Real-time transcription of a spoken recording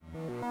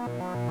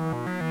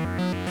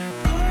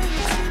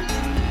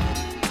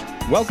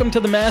Welcome to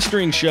the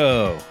Mastering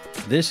Show.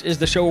 This is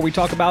the show where we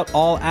talk about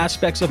all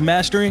aspects of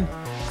mastering.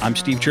 I'm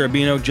Steve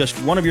Cherubino, just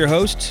one of your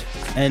hosts,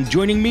 and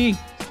joining me,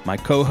 my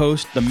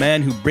co-host, the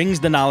man who brings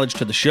the knowledge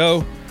to the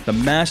show, the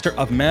master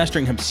of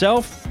mastering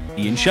himself,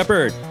 Ian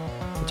Shepherd.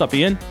 What's up,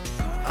 Ian?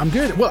 I'm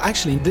good. Well,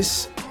 actually,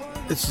 this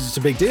is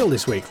a big deal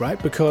this week, right?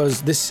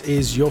 Because this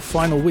is your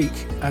final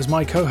week as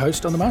my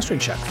co-host on the Mastering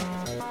Show.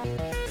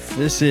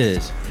 This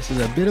is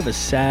a bit of a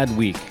sad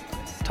week.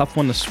 Tough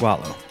one to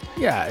swallow.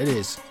 Yeah, it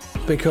is.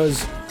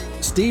 Because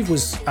Steve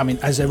was,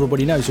 as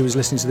everybody knows who was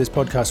listening to this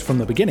podcast from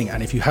the beginning,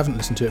 and if you haven't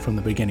listened to it from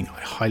the beginning, I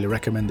highly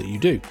recommend that you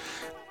do.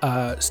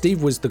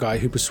 Steve was the guy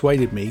who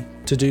persuaded me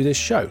to do this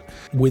show.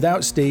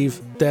 Without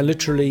Steve, there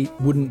literally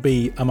wouldn't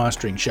be a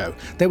mastering show.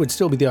 There would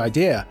still be the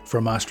idea for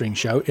a mastering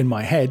show in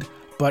my head,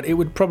 but it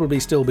would probably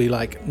still be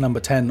like number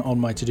 10 on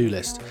my to-do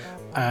list.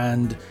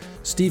 And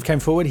Steve came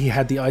forward, he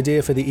had the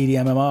idea for the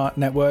EDMMR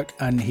network,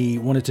 and he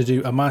wanted to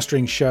do a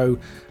mastering show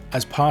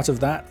as part of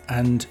that,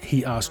 and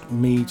he asked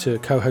me to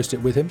co-host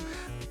it with him.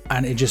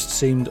 And it just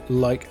seemed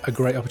like a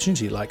great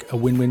opportunity, like a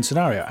win-win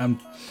scenario. And,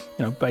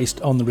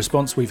 based on the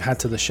response we've had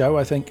to the show,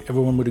 I think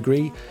everyone would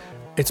agree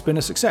it's been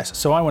a success.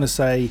 So I want to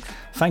say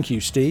thank you,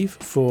 Steve,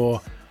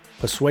 for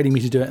persuading me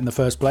to do it in the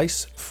first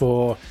place,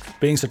 for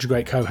being such a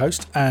great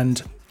co-host.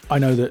 And I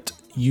know that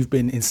you've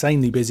been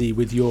insanely busy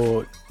with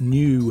your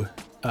new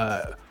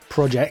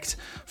project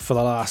for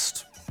the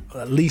last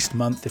at least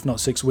month, if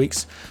not 6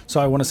 weeks. So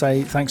I want to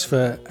say thanks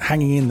for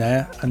hanging in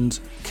there and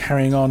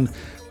carrying on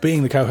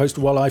being the co-host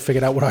while I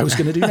figured out what I was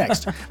going to do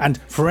next. And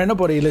for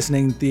anybody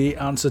listening, the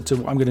answer to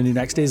what I'm going to do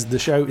next is the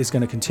show is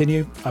going to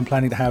continue. I'm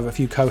planning to have a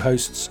few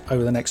co-hosts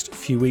over the next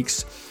few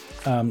weeks.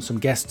 Some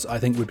guests I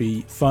think would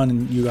be fun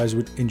and you guys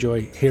would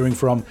enjoy hearing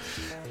from.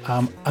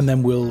 And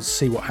then we'll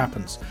see what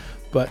happens.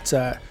 But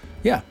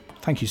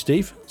thank you,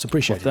 Steve. It's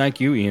appreciated. Well, thank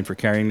you, Ian, for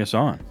carrying this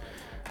on.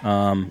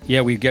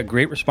 We get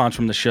great response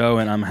from the show,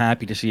 and I'm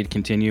happy to see it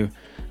continue.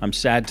 I'm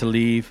sad to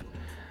leave.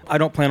 I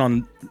don't plan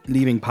on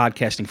leaving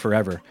podcasting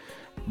forever,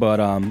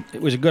 but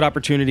it was a good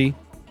opportunity.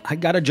 I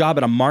got a job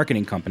at a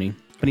marketing company,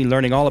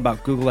 learning all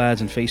about Google ads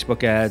and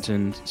Facebook ads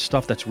and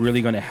stuff that's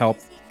really going to help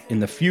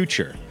in the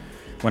future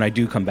when I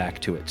do come back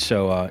to it.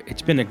 So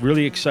it's been a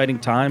really exciting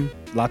time,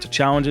 lots of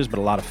challenges, but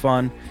a lot of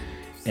fun.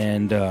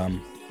 And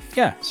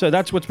so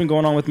that's what's been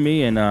going on with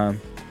me,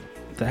 and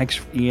thanks,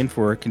 Ian,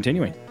 for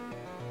continuing.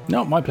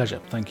 No, my pleasure.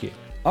 Thank you.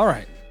 All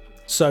right.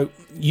 So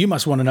you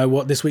must want to know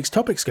what this week's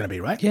topic's going to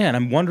be, right? Yeah, and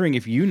I'm wondering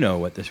if you know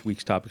what this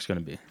week's topic's going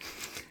to be.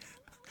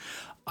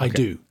 I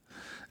do.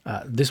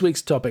 This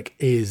week's topic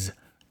is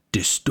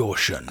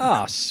distortion.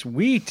 Ah,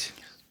 sweet.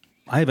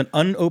 I have an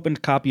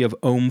unopened copy of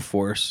Ohm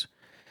Force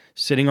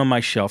sitting on my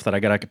shelf that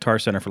I got at Guitar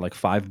Center for like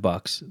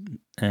 $5,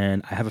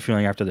 and I have a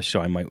feeling after the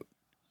show I might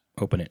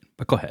open it.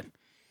 But go ahead.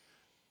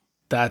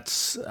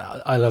 That's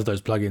I love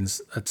those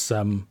plugins. That's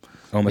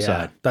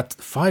Homicide. That's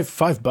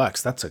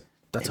 $5. That's a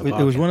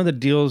bargain. It was one of the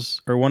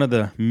deals or one of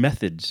the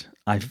methods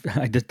I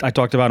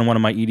talked about in one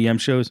of my EDM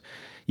shows.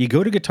 You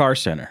go to Guitar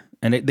Center,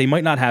 and they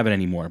might not have it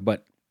anymore,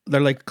 but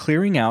they're like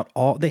clearing out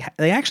all.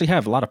 They actually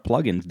have a lot of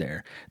plugins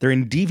there. They're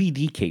in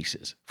DVD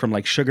cases from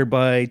like Sugar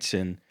Bytes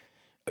and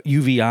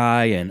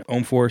UVI and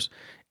Ohm Force,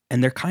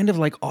 and they're kind of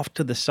like off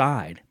to the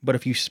side. But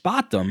if you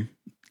spot them,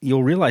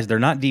 you'll realize they're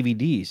not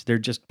DVDs. They're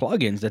just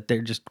plugins that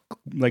they're just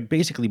like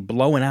basically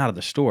blowing out of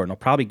the store. And they'll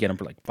probably get them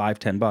for like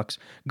 $5-10.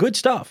 Good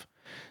stuff.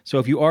 So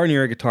if you are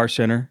near a Guitar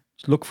Center,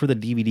 look for the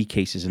DVD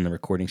cases in the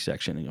recording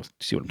section and you'll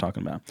see what I'm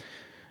talking about.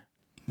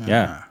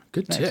 Yeah.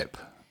 Good tip.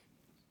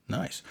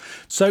 Nice.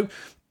 So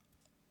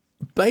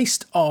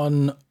based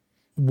on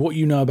what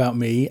you know about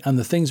me and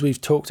the things we've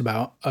talked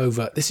about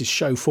this is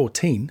show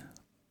 14,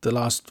 the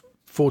last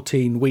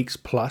 14 weeks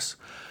plus,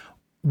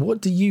 what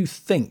do you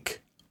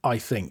think I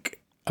think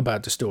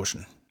about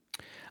distortion?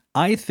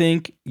 I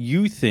think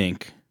you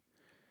think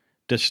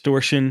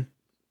distortion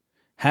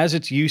has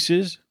its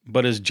uses,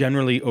 but is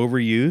generally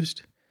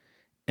overused,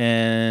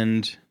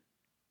 and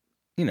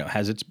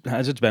has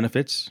its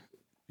benefits,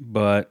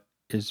 but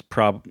is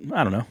I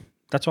don't know.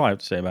 That's all I have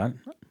to say about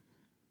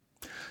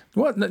it.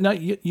 Well, no,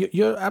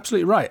 you're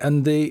absolutely right,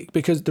 and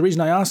because the reason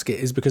I ask it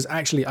is because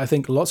actually I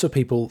think lots of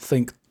people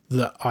think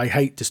that I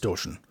hate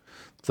distortion,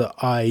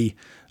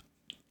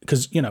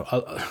 because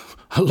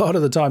a lot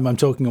of the time I'm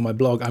talking on my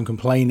blog, I'm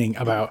complaining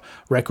about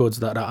records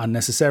that are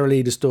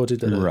unnecessarily distorted,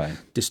 that are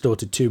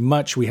distorted too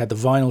much. We had the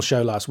vinyl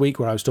show last week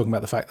where I was talking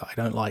about the fact that I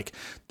don't like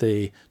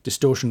the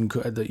distortion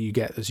that you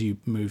get as you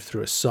move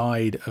through a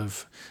side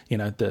of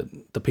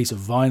the piece of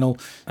vinyl.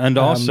 And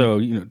also,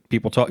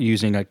 people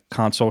using like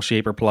console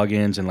shaper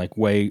plugins and like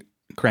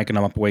cranking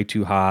them up way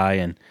too high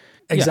and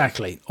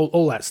exactly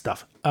all that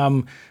stuff.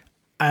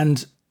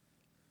 And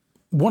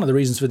one of the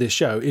reasons for this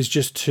show is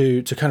just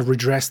to kind of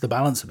redress the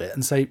balance of it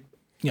and say,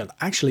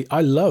 actually,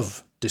 I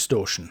love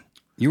distortion.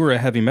 You were a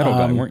heavy metal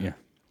guy, weren't you?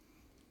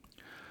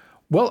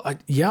 Well,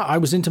 I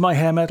was into my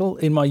hair metal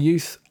in my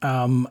youth,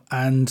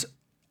 and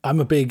I'm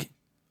a big,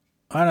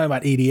 I don't know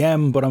about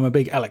EDM, but I'm a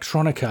big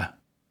electronica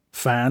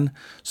fan.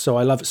 So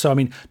I love. So I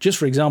mean, just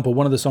for example,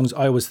 one of the songs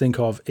I always think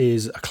of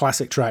is a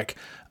classic track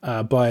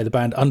by the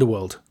band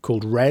Underworld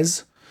called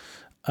Res,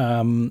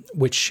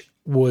 which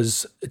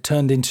was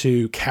turned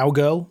into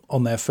Cowgirl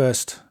on their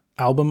first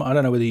album. I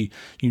don't know whether you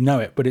know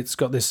it, but it's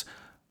got this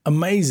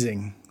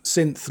amazing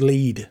synth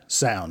lead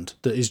sound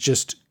that is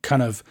just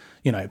kind of,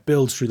 it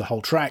builds through the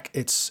whole track.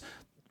 It's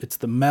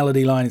the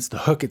melody line, it's the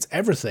hook, it's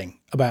everything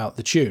about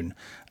the tune.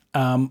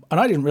 And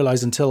I didn't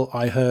realize until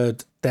I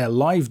heard their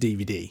live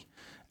DVD,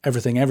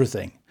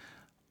 Everything,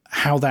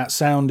 how that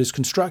sound is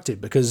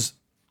constructed, because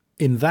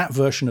in that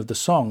version of the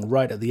song,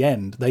 right at the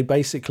end,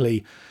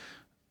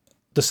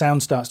 the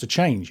sound starts to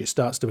change. It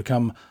starts to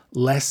become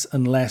less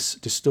and less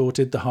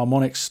distorted. The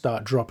harmonics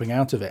start dropping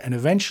out of it. And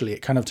eventually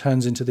it kind of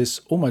turns into this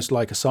almost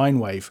like a sine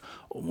wave,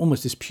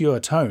 almost this pure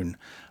tone.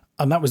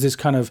 And that was this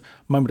kind of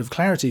moment of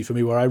clarity for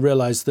me where I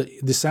realized that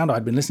the sound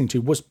I'd been listening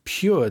to was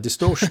pure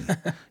distortion.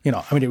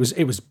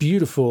 It was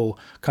beautiful,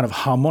 kind of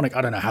harmonic.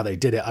 I don't know how they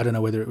did it. I don't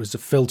know whether it was a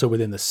filter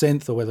within the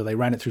synth or whether they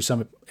ran it through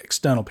some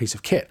external piece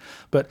of kit.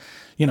 But,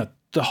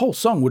 the whole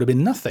song would have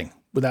been nothing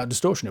without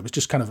distortion. It was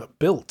just kind of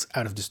built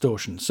out of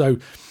distortion. So,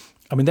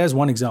 there's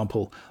one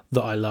example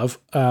that I love.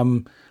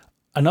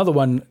 Another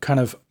one kind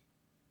of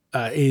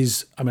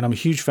is, I'm a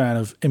huge fan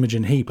of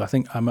Imogen Heap. I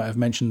think I might have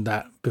mentioned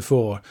that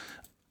before.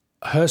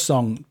 Her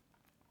song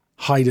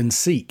Hide and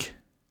Seek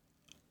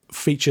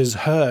features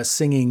her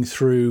singing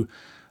through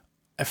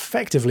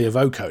effectively a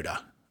vocoder,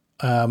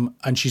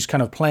 and she's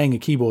kind of playing a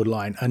keyboard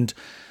line, and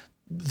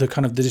the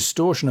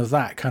distortion of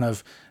that kind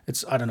of,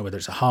 I don't know whether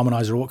it's a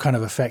harmonizer or what kind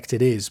of effect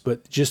it is,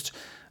 but just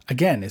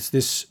again, it's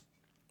this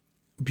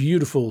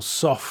beautiful,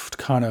 soft,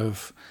 kind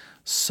of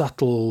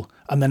subtle,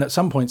 and then at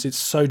some points it's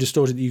so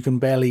distorted that you can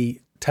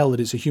barely tell that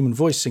it's a human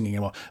voice singing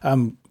anymore.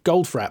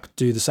 Goldfrapp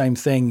do the same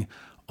thing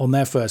on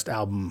their first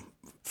album,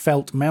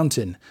 Felt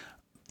Mountain.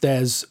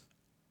 There's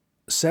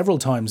several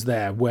times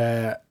there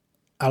where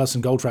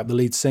Alison Goldfrapp, the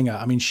lead singer,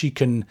 she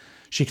can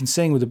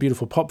sing with a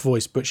beautiful pop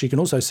voice, but she can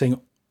also sing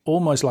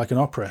almost like an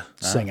opera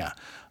singer.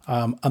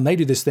 And they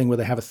do this thing where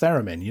they have a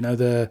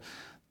theremin,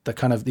 the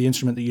kind of the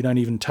instrument that you don't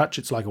even touch.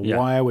 It's like a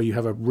wire where you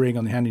have a ring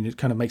on the hand and it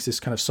kind of makes this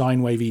kind of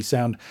sine wavy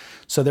sound.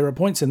 So there are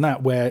points in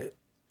that where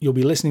you'll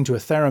be listening to a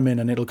theremin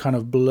and it'll kind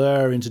of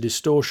blur into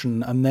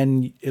distortion, and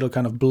then it'll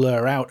kind of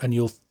blur out and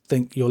you'll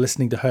think you're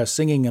listening to her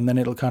singing, and then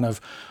it'll kind of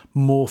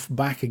morph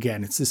back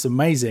again. It's this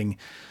amazing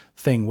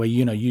thing where,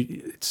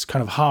 it's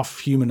kind of half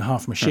human,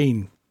 half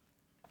machine.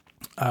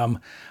 And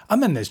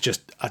then there's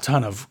just a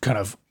ton of kind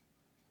of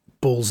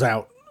balls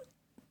out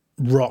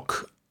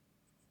rock,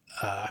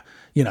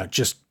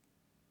 just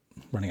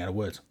running out of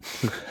words.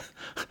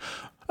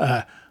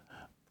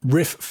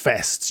 Riff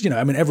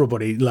fests,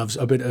 everybody loves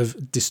a bit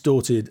of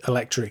distorted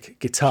electric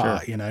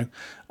guitar, Sure.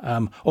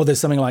 Or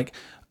there's something like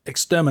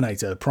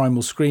Exterminator,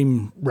 Primal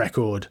Scream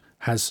record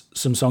has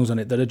some songs on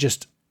it that are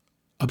just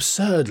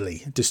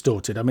absurdly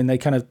distorted.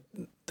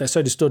 They're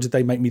so distorted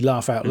they make me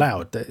laugh out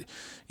loud. That,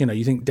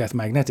 you think Death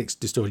Magnetic's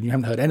distorted, you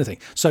haven't heard anything.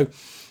 So,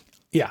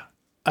 yeah,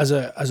 as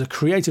a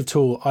creative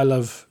tool, I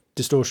love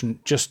distortion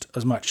just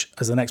as much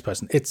as the next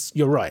person.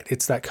 You're right.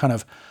 It's that kind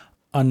of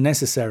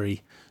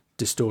unnecessary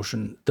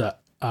distortion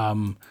that,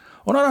 not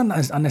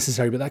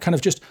unnecessary, but that kind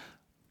of just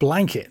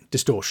blanket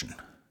distortion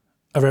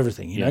of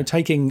everything.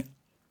 Taking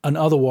an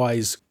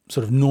otherwise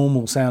sort of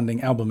normal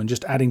sounding album and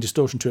just adding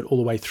distortion to it all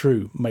the way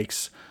through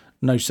makes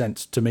no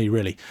sense to me,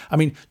 really.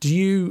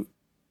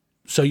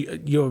 So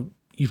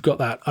you've got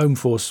that Ohm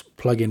Force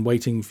plugin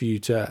waiting for you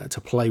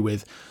to play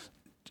with.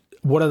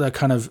 What other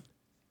kind of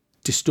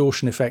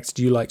distortion effects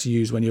do you like to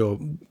use when you're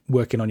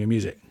working on your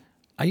music?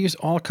 I use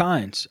all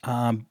kinds.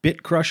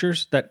 Bit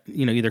crushers that,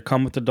 either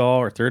come with the DAW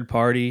or third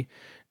party.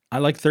 I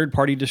like third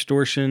party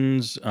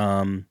distortions,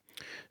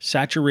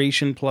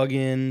 saturation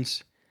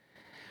plugins,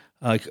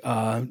 like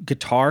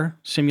guitar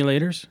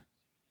simulators.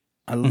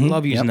 I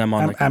love using them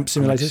on amp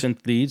simulators,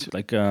 synth leads,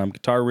 like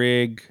Guitar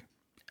Rig,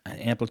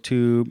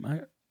 Amplitude,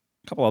 a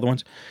couple other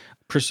ones.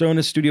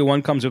 Persona Studio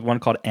One comes with one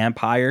called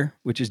Ampire,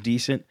 which is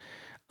decent.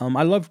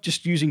 I love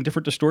just using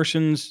different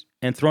distortions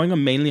and throwing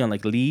them mainly on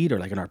like lead or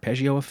like an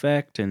arpeggio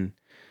effect, and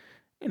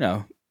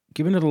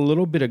giving it a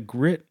little bit of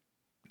grit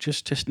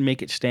just to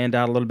make it stand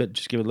out a little bit,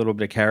 just give it a little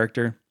bit of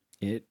character.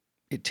 It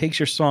takes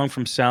your song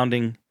from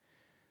sounding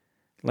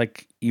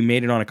like you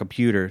made it on a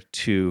computer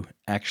to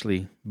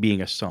actually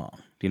being a song.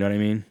 Do you know what I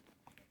mean?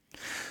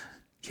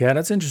 Yeah,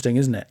 that's interesting,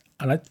 isn't it?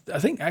 And I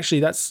think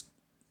actually that's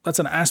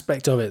an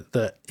aspect of it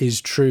that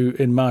is true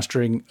in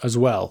mastering as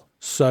well.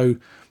 So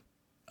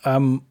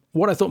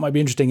what I thought might be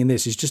interesting in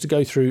this is just to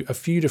go through a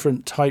few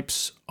different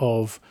types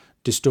of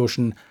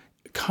distortion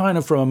kind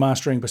of from a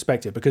mastering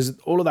perspective, because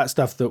all of that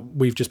stuff that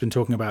we've just been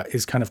talking about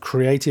is kind of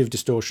creative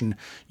distortion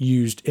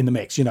used in the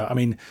mix.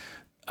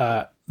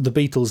 The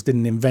Beatles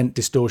didn't invent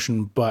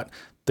distortion, but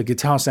the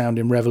guitar sound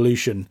in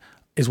Revolution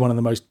is one of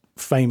the most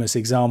famous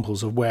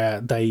examples of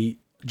where they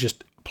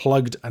just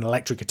plugged an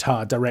electric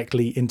guitar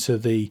directly into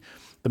the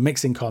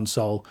mixing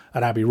console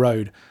at Abbey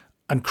Road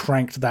and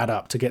cranked that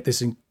up to get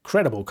this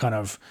incredible kind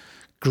of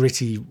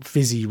gritty,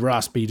 fizzy,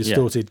 raspy,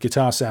 distorted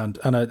guitar sound.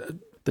 And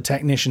the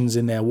technicians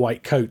in their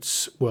white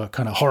coats were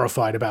kind of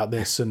horrified about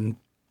this and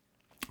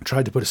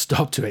tried to put a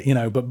stop to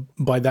it, but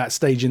by that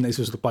stage, this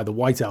was by the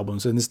White Album,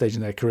 so in this stage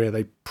in their career,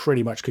 they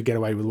pretty much could get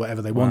away with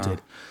whatever they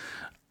wanted.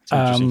 It's an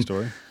interesting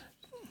story.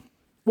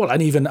 Well,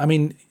 and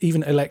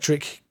even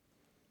electric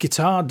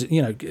guitar,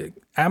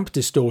 amp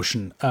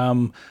distortion.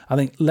 I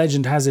think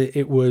legend has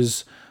it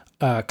was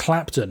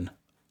Clapton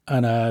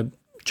and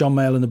John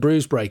Mayall and the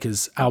Blues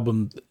Breakers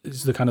album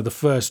is the kind of the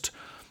first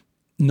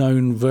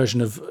known version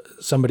of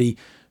somebody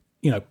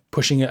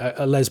pushing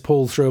a Les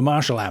Paul through a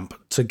Marshall amp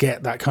to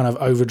get that kind of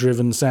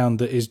overdriven sound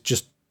that is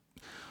just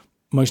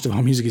most of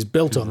our music is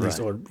built on this,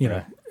 or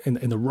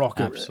in the rock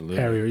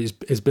area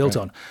is built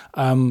on.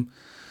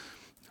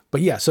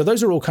 But yeah, so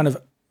those are all kind of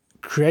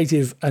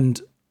creative and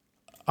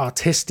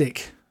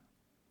artistic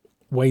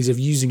ways of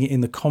using it in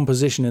the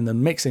composition and the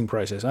mixing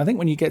process. And I think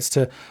when it gets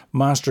to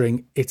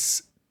mastering,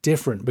 it's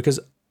different,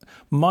 because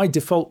my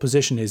default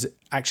position is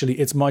actually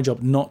it's my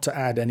job not to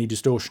add any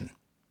distortion.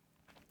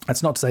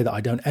 That's not to say that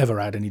I don't ever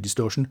add any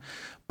distortion,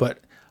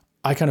 but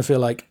I kind of feel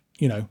like,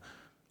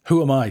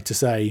 who am I to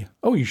say,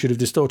 oh, you should have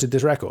distorted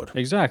this record?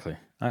 Exactly.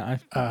 I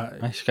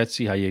could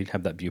see how you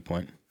have that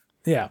viewpoint.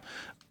 Yeah.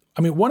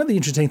 I mean, one of the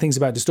interesting things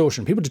about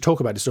distortion, people talk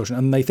about distortion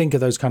and they think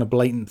of those kind of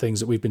blatant things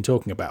that we've been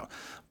talking about.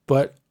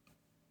 But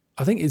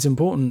I think it's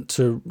important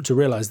to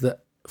realize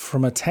that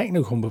from a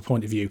technical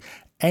point of view,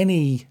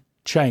 any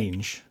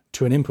change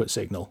to an input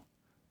signal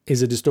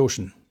is a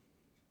distortion.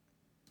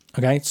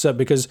 Okay, so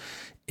because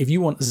if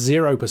you want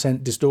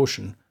 0%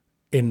 distortion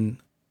in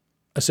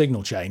a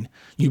signal chain,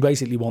 you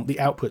basically want the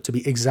output to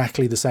be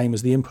exactly the same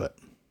as the input.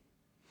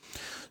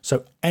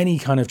 So any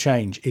kind of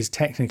change is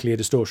technically a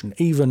distortion.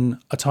 Even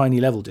a tiny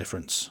level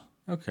difference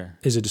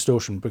is a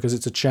distortion, because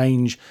it's a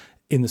change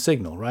in the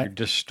signal, right? You're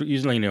just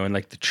usually, in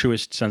like the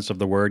truest sense of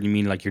the word, you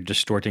mean like you're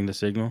distorting the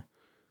signal?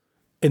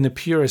 In the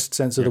purest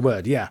sense of the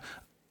word, yeah.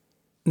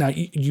 Now,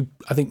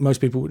 I think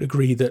most people would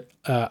agree that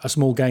a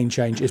small gain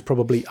change is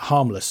probably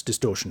harmless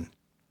distortion.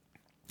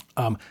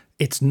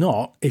 It's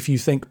not if you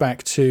think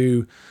back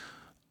to,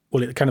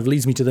 well, it kind of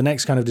leads me to the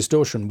next kind of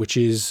distortion, which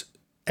is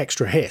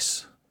extra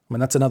hiss. I mean,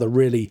 that's another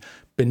really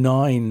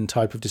benign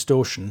type of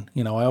distortion.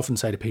 I often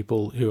say to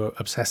people who are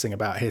obsessing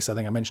about hiss, I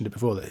think I mentioned it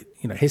before,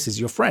 that, hiss is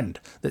your friend,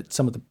 that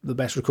some of the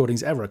best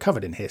recordings ever are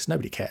covered in hiss.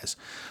 Nobody cares.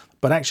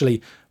 But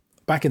actually,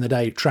 back in the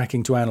day,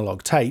 tracking to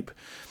analog tape,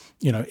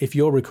 if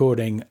you're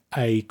recording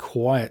a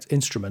quiet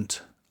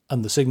instrument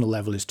and the signal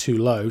level is too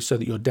low so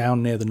that you're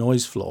down near the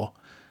noise floor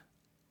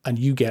and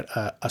you get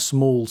a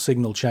small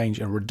signal change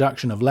and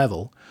reduction of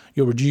level,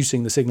 you're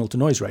reducing the signal to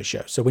noise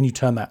ratio. So when you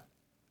turn that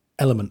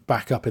element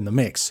back up in the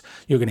mix,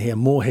 you're going to hear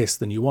more hiss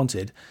than you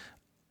wanted,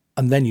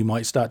 and then you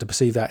might start to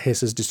perceive that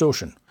hiss as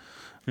distortion.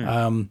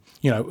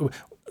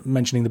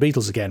 Mentioning the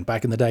Beatles again,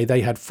 back in the day, they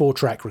had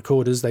 4-track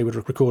recorders. They would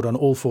record on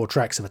all 4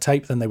 tracks of a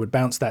tape, then they would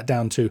bounce that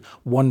down to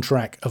 1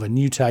 track of a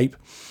new tape,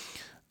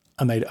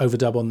 and they'd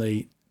overdub on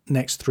the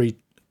next 3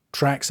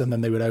 tracks, and then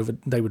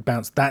they would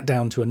bounce that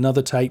down to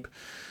another tape,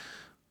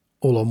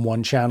 all on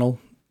 1 channel.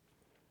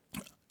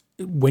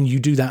 When you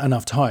do that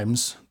enough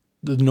times,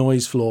 the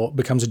noise floor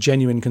becomes a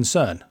genuine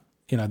concern.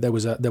 There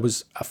was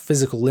a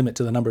physical limit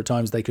to the number of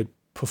times they could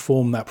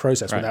perform that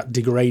process without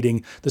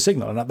degrading the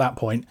signal. And at that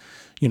point,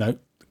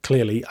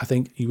 clearly, I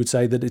think you would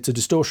say that it's a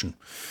distortion.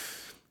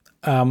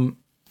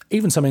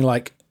 Even something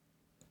like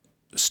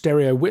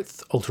stereo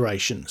width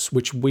alterations,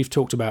 which we've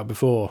talked about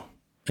before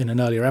in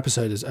an earlier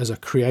episode as a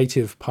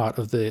creative part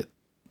of the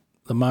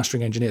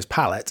mastering engineer's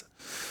palette,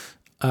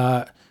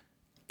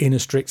 in a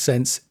strict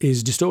sense,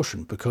 is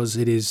distortion, because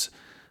it is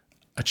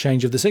a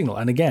change of the signal.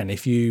 And again,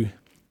 there's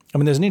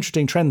an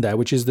interesting trend there,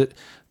 which is that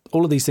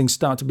all of these things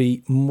start to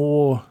be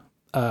more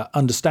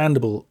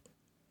understandable,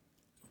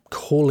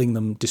 calling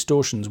them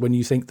distortions, when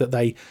you think that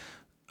they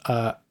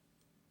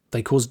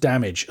cause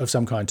damage of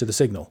some kind to the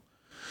signal.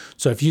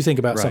 So if you think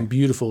about some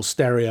beautiful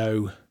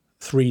stereo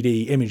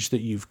 3D image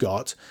that you've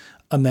got,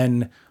 and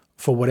then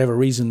for whatever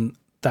reason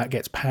that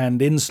gets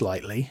panned in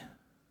slightly,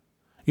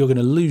 you're going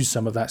to lose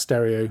some of that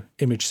stereo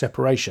image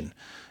separation.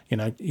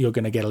 You're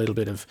going to get a little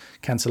bit of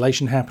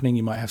cancellation happening.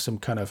 You might have some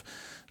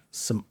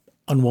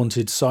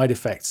unwanted side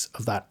effects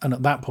of that. And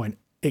at that point,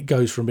 it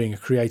goes from being a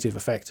creative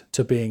effect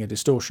to being a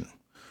distortion.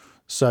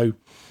 So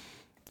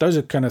those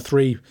are kind of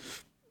 3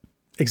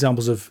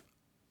 examples of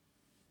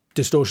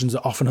distortions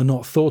that often are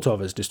not thought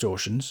of as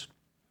distortions.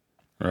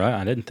 Right,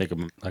 I didn't think of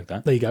them like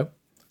that. There you go.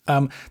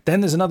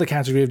 Then there's another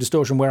category of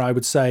distortion where I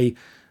would say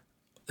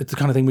it's the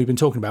kind of thing we've been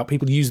talking about.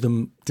 People use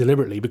them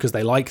deliberately because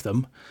they like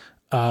them.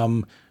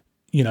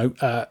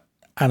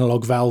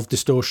 Analog valve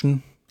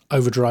distortion,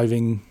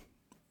 overdriving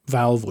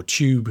valve or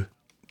tube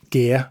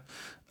gear.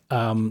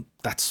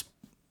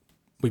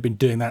 We've been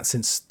doing that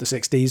since the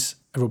 60s.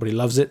 Everybody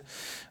loves it.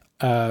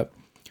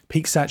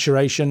 Peak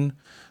saturation,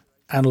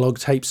 analog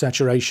tape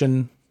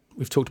saturation.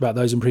 We've talked about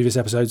those in previous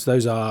episodes.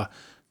 Those are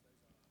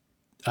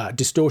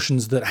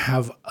distortions that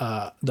have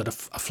a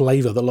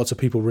flavor that lots of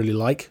people really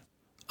like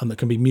and that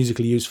can be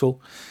musically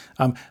useful.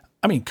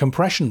 I mean,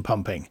 compression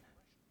pumping,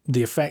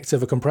 the effect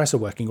of a compressor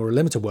working or a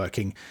limiter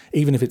working,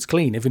 even if it's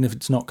clean, even if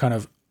it's not kind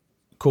of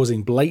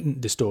causing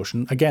blatant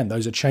distortion. Again,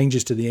 those are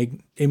changes to the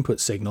input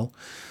signal.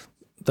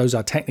 Those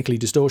are technically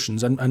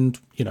distortions, and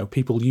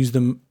people use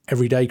them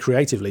every day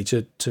creatively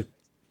to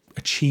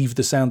achieve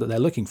the sound that they're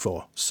looking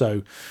for.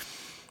 So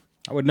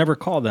I would never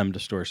call them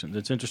distortions.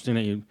 It's interesting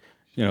that you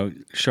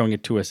showing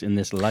it to us in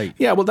this light.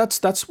 Yeah, well, that's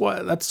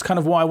kind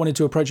of why I wanted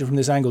to approach it from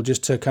this angle,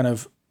 just to kind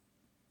of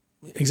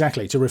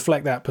to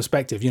reflect that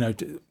perspective.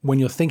 When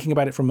you're thinking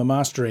about it from a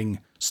mastering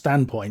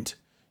standpoint,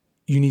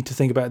 you need to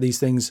think about these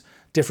things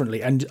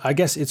differently. And I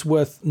guess it's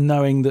worth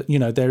knowing that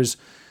there's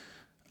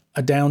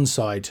a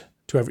downside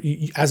to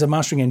every. As a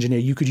mastering engineer,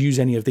 you could use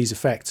any of these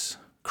effects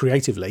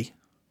creatively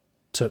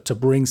to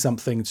bring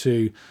something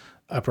to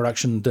a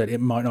production that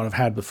it might not have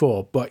had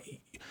before, but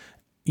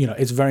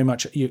it's very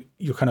much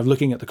you're kind of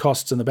looking at the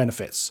costs and the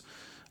benefits.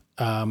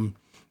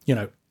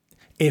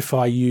 If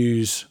I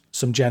use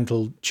some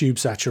gentle tube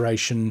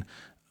saturation,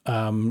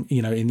 in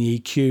the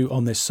EQ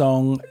on this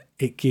song,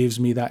 it gives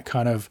me that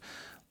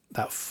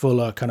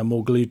fuller, kind of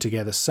more glued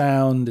together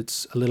sound.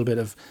 It's a little bit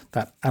of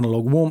that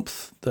analog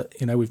warmth that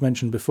we've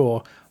mentioned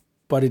before,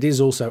 but it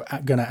is also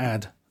going to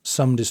add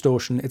some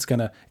distortion. It's going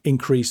to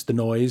increase the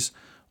noise,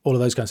 all of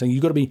those kinds of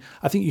things.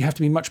 I think you have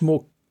to be much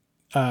more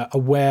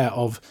aware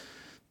of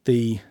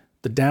the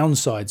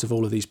downsides of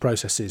all of these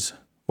processes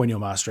when you're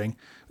mastering,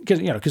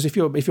 because if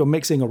you're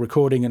mixing or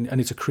recording and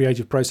it's a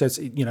creative process,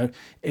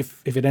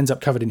 if it ends up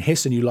covered in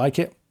hiss and you like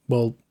it,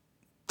 well,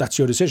 that's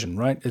your decision,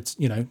 right? It's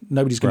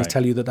nobody's going to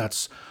tell you that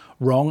that's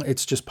wrong.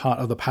 It's just part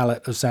of the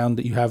palette of sound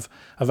that you have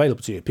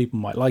available to you. People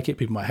might like it,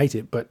 people might hate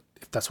it, but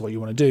if that's what you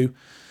want to do.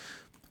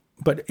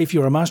 But if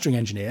you're a mastering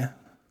engineer,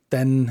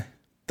 then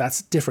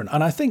that's different.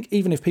 And I think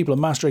even if people are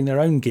mastering their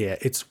own gear,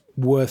 it's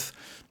worth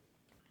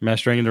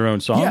mastering their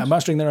own songs. Yeah,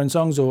 mastering their own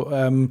songs, or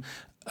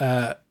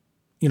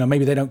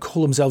maybe they don't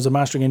call themselves a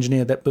mastering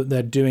engineer, but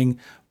they're doing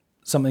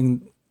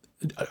something,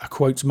 a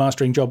quotes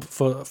mastering job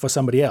for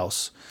somebody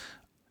else.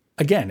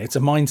 Again, it's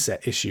a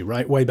mindset issue,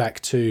 right? Way back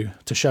to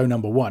show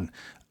number 1.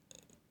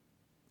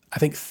 I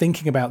think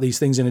thinking about these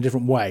things in a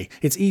different way.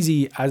 It's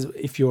easy as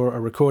if you're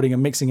a recording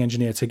and mixing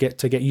engineer to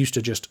get used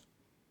to just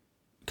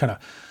kind of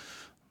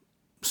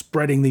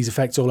spreading these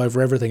effects all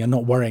over everything and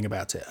not worrying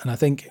about it. And I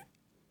think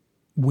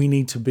we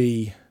need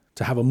to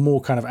have a more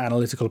kind of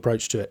analytical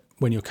approach to it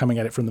when you're coming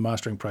at it from the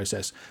mastering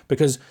process.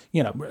 Because,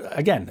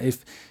 again,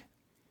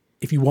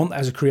 if you want that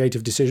as a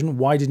creative decision,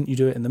 why didn't you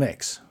do it in the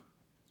mix?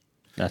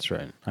 That's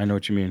right. I know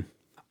what you mean.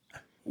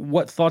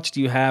 What thoughts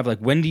do you have? Like,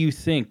 when do you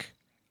think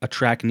a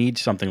track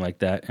needs something like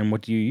that, and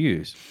what do you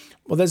use?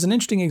 Well, there's an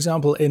interesting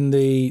example in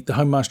the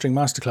Home Mastering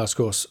Masterclass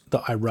course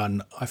that I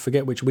run. I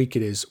forget which week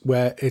it is,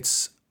 where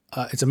it's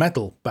a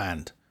metal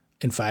band,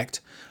 in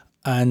fact,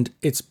 and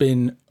it's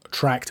been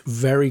tracked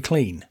very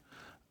clean.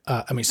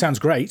 It sounds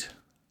great.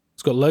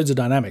 It's got loads of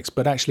dynamics,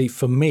 but actually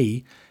for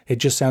me, it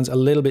just sounds a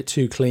little bit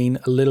too clean,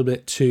 a little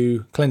bit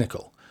too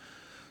clinical.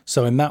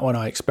 So in that one,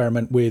 I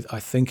experiment with, I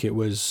think it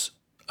was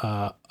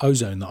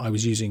Ozone that I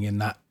was using in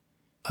that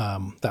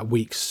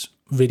week's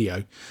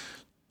video,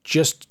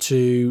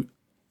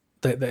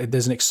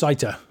 there's an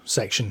exciter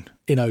section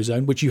in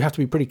Ozone, which you have to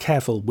be pretty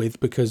careful with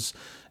because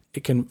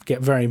it can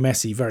get very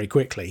messy very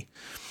quickly.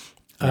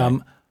 Right.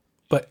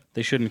 But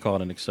they shouldn't call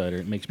it an exciter.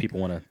 It makes people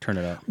want to turn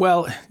it up.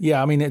 Well,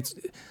 yeah, it's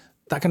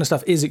that kind of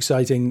stuff is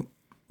exciting,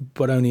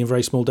 but only in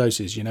very small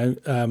doses. Right.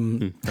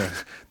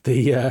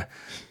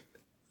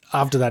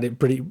 After that, it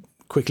pretty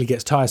quickly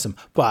gets tiresome.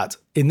 But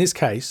in this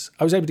case,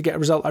 I was able to get a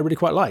result I really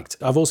quite liked.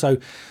 I've also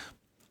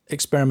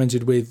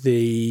experimented with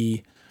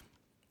there's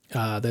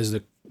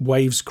the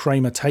Waves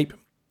Kramer tape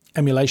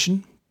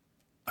emulation.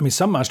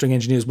 Some mastering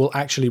engineers will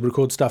actually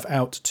record stuff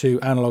out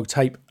to analog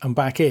tape and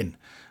back in.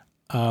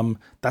 I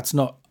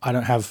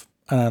don't have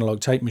an analog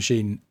tape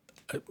machine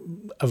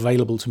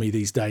available to me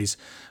these days.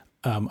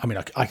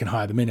 I can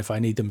hire them in if I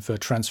need them for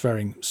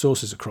transferring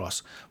sources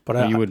across.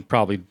 But you would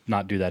probably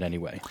not do that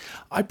anyway.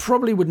 I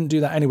probably wouldn't do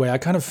that anyway. I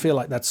kind of feel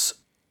like it's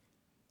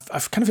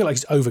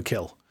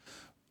overkill.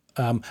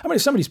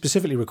 If somebody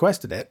specifically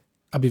requested it,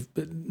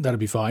 that'd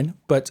be fine.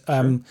 But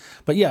Sure.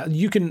 But yeah,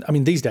 you can.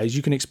 These days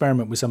you can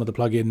experiment with some of the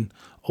plug-in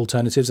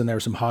alternatives, and there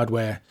are some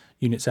hardware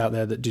units out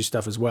there that do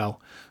stuff as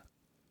well.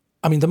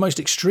 The most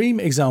extreme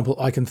example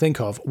I can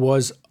think of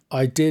was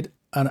I did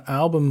an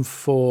album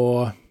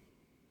for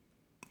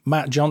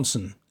Matt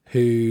Johnson,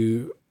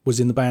 who was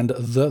in the band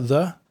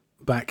The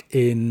back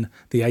in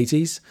the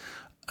 80s.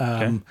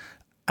 Okay.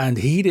 And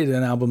he did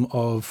an album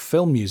of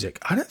film music.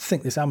 I don't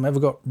think this album ever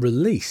got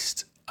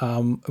released.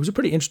 It was a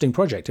pretty interesting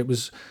project.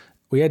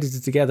 We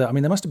edited together,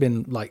 there must have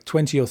been like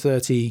 20 or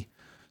 30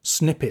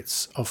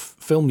 snippets of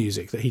film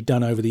music that he'd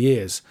done over the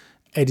years,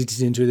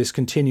 edited into this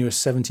continuous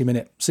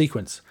 70-minute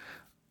sequence.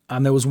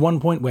 And there was one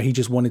point where he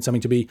just wanted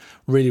something to be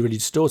really, really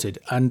distorted.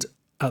 And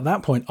at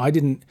that point,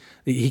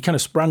 he kind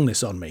of sprung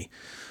this on me.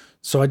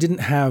 So I didn't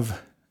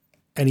have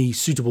any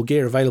suitable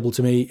gear available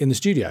to me in the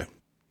studio,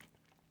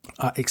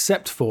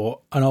 except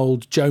for an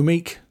old Joe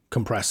Meek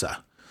compressor.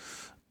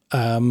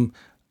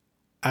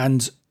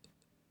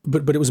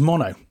 but it was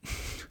mono.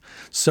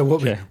 So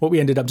what we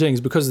ended up doing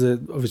is, because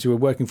obviously we're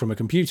working from a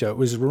computer, it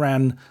was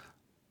ran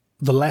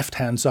the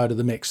left-hand side of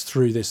the mix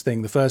through this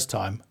thing the first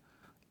time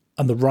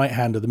and the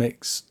right-hand of the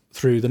mix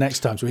through the next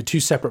time. So we had two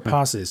separate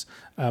passes.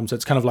 So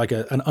it's kind of like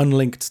an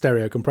unlinked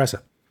stereo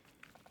compressor.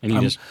 And you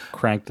just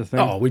cranked the thing?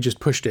 Oh, we just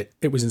pushed it.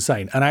 It was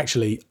insane. And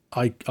actually,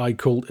 I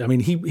called, I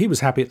mean, he was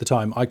happy at the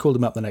time. I called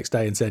him up the next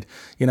day and said,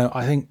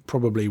 I think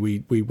probably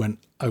we went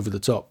over the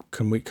top.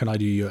 Can I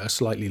do you a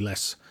slightly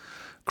less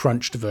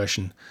crunched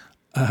version?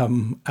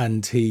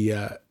 And he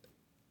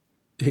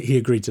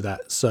agreed to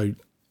that. So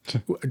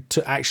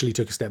actually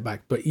took a step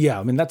back. But yeah,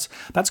 I mean, that's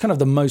kind of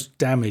the most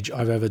damage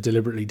I've ever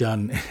deliberately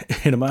done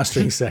in a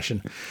mastering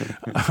session.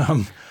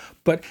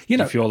 But, Do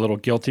you feel a little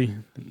guilty?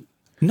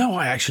 No,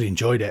 I actually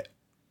enjoyed it.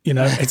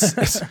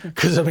 It's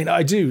because, I mean,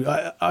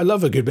 I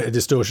love a good bit of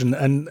distortion.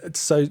 And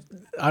so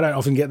I don't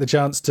often get the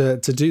chance to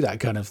do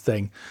that kind of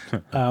thing.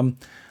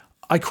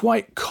 I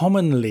quite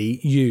commonly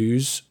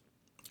use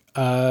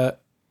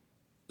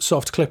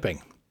soft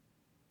clipping.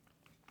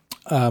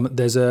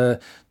 There's the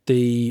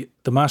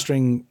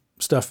mastering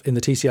stuff in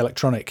the TC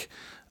Electronic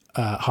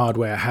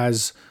hardware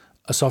has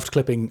a soft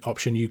clipping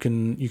option. You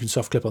can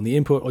soft clip on the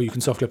input, or you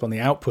can soft clip on the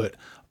output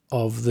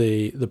of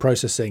the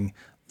processing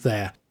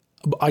there.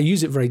 I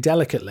use it very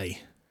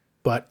delicately,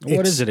 but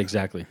what is it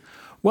exactly?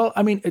 Well,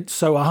 I mean,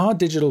 so a hard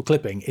digital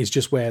clipping is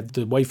just where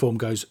the waveform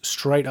goes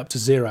straight up to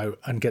 0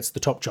 and gets the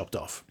top chopped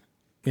off.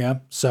 Yeah.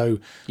 So,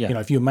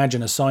 if you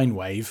imagine a sine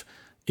wave,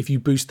 if you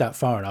boost that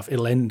far enough,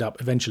 it'll end up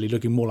eventually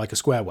looking more like a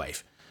square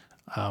wave,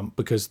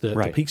 because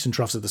the peaks and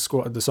troughs of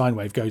the sine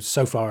wave go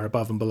so far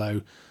above and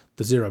below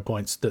the 0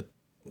 points that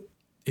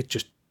it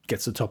just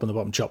gets the top and the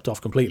bottom chopped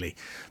off completely.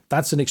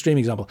 That's an extreme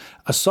example.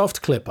 A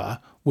soft clipper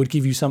would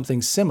give you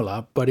something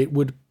similar, but it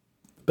would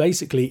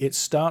basically, it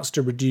starts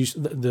to reduce.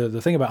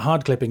 The thing about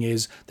hard clipping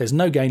is there's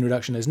no gain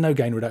reduction, there's no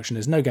gain reduction,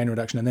 there's no gain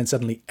reduction, and then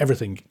suddenly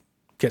everything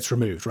gets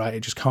removed, right?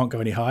 It just can't go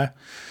any higher.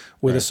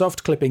 With a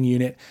soft clipping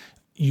unit,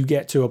 you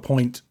get to a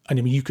point, and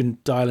I mean, you can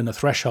dial in a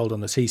threshold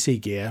on the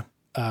TC gear,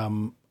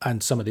 and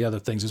some of the other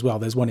things as well.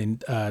 There's one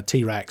in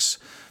T-Rax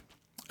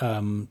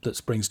that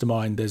springs to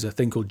mind. There's a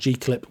thing called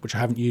G-Clip, which I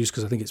haven't used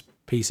because I think it's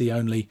PC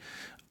only.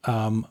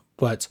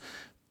 But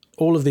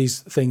all of these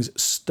things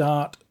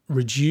start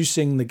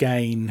reducing the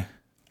gain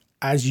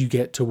as you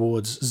get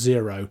towards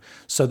 0,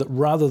 so that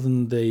rather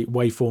than the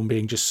waveform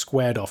being just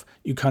squared off,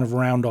 you kind of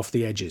round off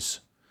the edges.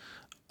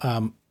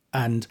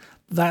 And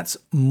that's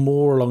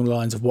more along the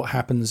lines of what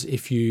happens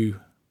if you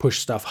push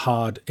stuff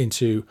hard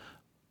into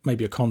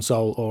maybe a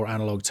console or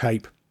analog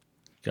tape.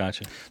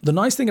 Gotcha. The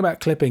nice thing about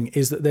clipping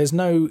is that there's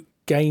no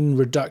gain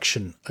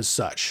reduction as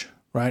such,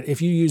 right?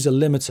 If you use a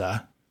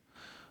limiter,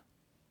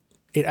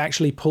 it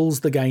actually pulls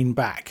the gain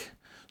back.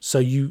 So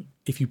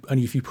if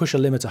you push a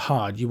limiter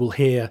hard, you will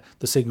hear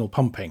the signal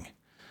pumping.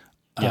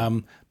 Yeah.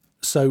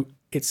 So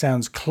it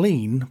sounds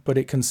clean, but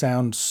it can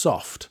sound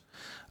soft.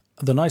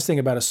 The nice thing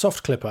about a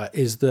soft clipper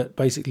is that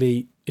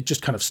basically it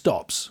just kind of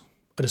stops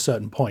at a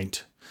certain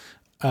point.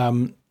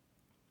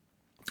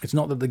 It's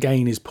not that the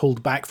gain is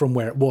pulled back from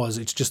where it was,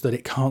 it's just that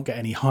it can't get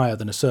any higher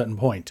than a certain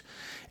point.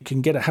 It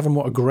can have a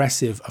more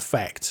aggressive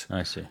effect.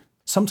 I see.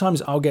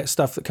 Sometimes I'll get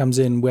stuff that comes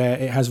in where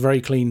it has very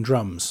clean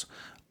drums,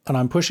 and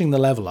I'm pushing the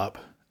level up,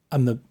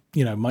 and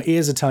my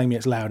ears are telling me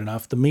it's loud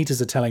enough, the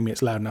meters are telling me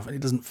it's loud enough, and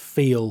it doesn't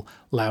feel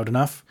loud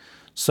enough.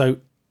 So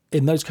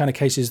in those kind of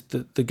cases,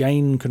 the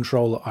gain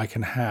control that I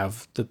can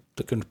have, the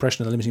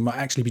compression of the limiting might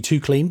actually be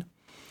too clean.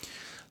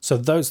 So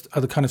those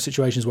are the kind of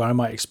situations where I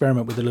might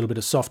experiment with a little bit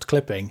of soft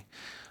clipping.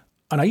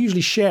 And I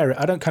usually share it.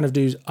 I don't kind of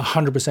do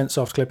 100%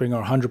 soft clipping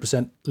or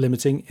 100%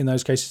 limiting in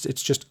those cases.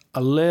 It's just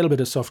a little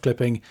bit of soft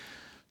clipping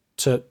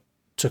to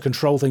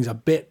control things a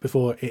bit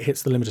before it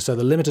hits the limiter. So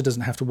the limiter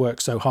doesn't have to work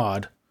so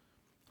hard,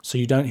 so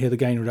you don't hear the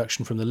gain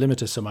reduction from the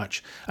limiter so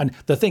much. And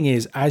the thing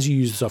is, as you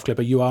use the soft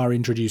clipper, you are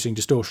introducing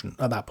distortion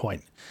at that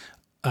point.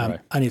 And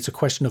it's a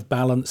question of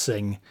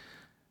balancing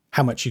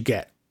how much you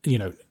get.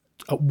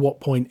 At what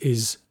point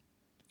is,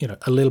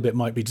 a little bit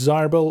might be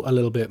desirable, a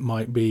little bit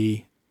might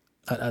be,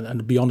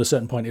 and beyond a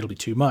certain point, it'll be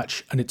too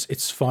much. And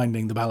it's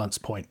finding the balance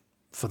point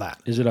for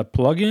that. Is it a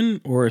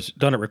plug-in or is it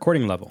done at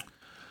recording level?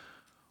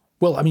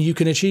 Well, I mean, you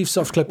can achieve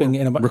soft clipping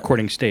in a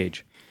recording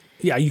stage.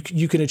 Yeah,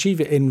 you can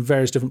achieve it in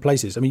various different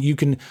places. I mean, you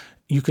can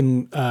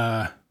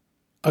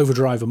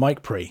overdrive a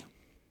mic pre,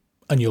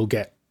 and you'll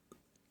get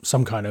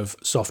some kind of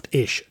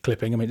soft-ish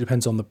clipping. I mean, it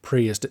depends on the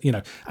pre,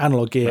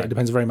 analog gear. Right. It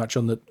depends very much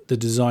on the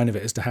design of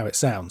it as to how it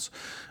sounds.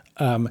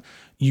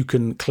 You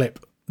can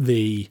clip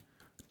the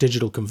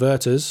digital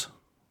converters.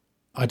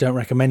 I don't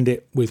recommend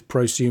it with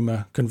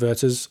prosumer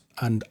converters,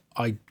 and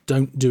I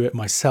don't do it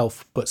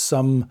myself, but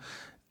some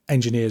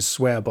engineers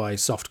swear by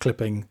soft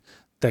clipping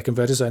their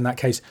converters. So in that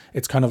case,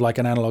 it's kind of like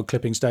an analog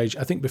clipping stage,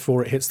 I think,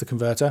 before it hits the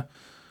converter,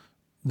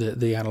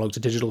 the analog to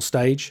digital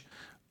stage.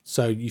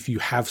 So if you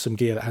have some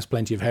gear that has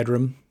plenty of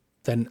headroom,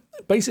 then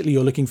basically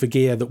you're looking for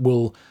gear that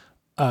will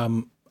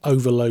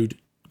overload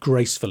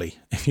gracefully,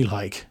 if you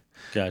like.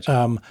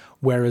 Gotcha.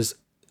 Whereas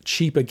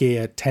cheaper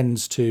gear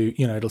tends to,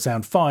 it'll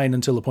sound fine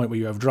until the point where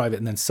you overdrive it,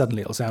 and then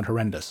suddenly it'll sound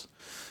horrendous.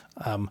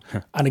 And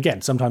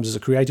again, sometimes as a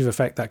creative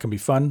effect that can be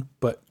fun,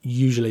 but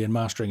usually in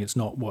mastering it's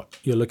not what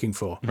you're looking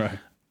for. Right.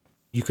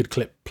 You could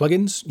clip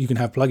plugins. You can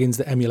have plugins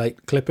that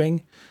emulate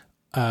clipping.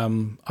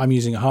 I'm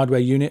using a hardware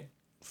unit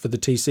for the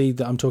TC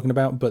that I'm talking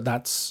about, but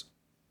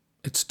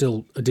it's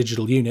still a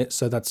digital unit,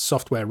 so that's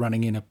software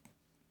running in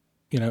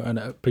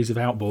a piece of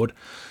outboard.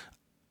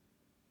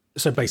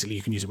 So basically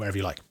you can use it wherever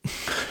you like.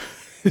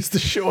 It's the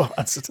short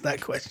answer to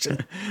that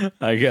question.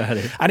 I got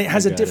it. And it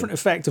has a different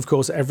effect, of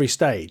course, at every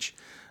stage.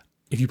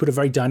 If you put a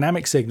very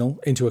dynamic signal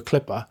into a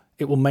clipper,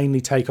 it will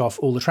mainly take off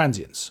all the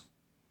transients.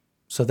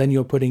 So then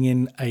you're putting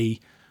in a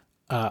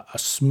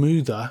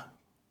smoother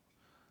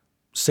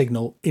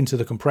signal into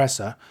the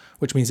compressor,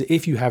 which means that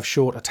if you have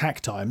short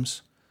attack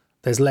times,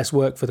 there's less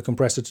work for the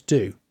compressor to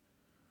do.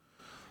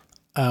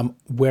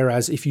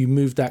 Whereas if you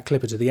move that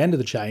clipper to the end of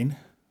the chain,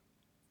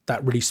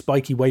 that really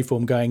spiky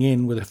waveform going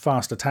in with a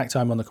fast attack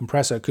time on the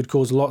compressor could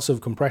cause lots of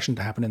compression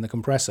to happen in the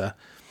compressor,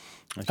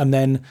 and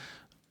then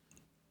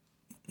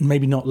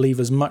maybe not leave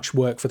as much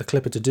work for the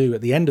clipper to do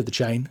at the end of the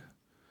chain,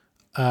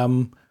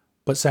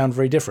 but sound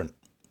very different.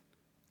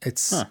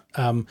 It's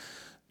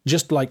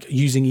just like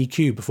using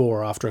EQ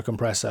before or after a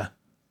compressor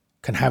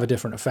can have a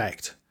different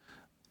effect.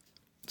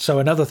 So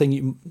another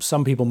thing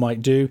some people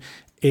might do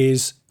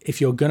is,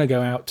 if you're going to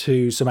go out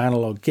to some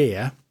analog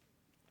gear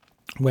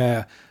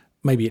where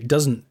maybe it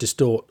doesn't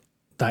distort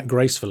that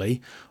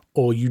gracefully,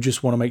 or you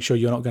just want to make sure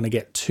you're not going to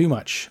get too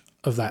much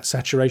of that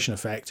saturation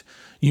effect,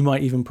 you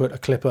might even put a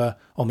clipper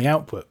on the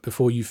output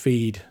before you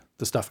feed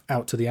the stuff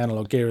out to the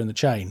analog gear in the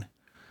chain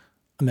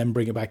and then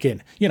bring it back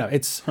in.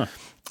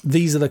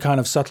 These are the kind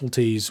of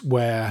subtleties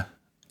where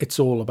it's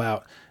all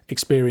about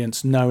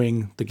experience,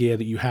 knowing the gear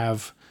that you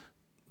have,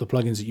 the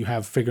plugins that you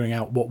have, figuring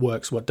out what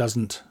works, what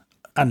doesn't,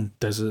 and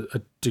there's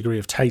a degree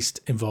of taste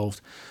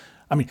involved.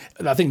 I mean,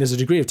 I think there's a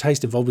degree of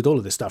taste involved with all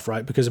of this stuff,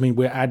 right? Because,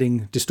 we're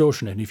adding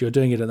distortion in. If you're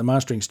doing it at the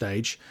mastering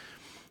stage,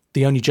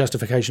 the only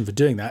justification for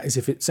doing that is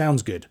if it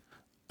sounds good.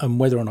 And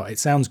whether or not it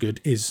sounds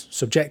good is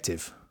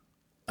subjective.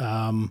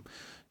 Death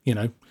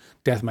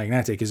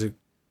Magnetic is a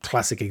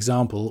classic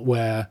example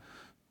where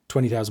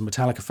 20,000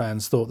 Metallica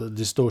fans thought that the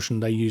distortion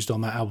they used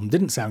on that album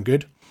didn't sound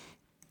good.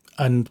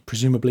 And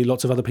presumably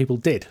lots of other people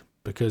did.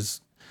 Because,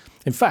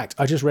 in fact,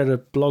 I just read a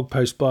blog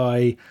post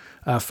by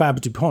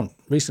Fab DuPont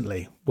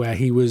recently where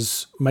he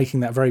was making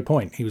that very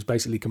point. He was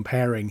basically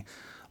comparing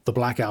the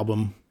Black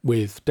Album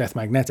with Death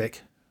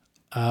Magnetic,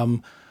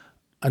 and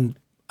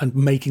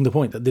making the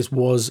point that this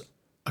was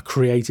a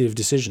creative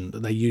decision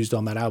that they used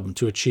on that album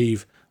to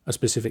achieve a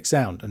specific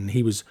sound. And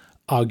he was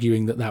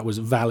arguing that that was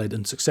valid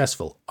and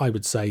successful. I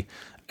would say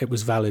it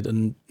was valid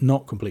and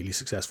not completely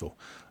successful.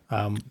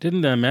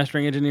 Didn't the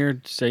mastering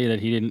engineer say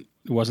that it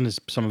wasn't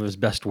some of his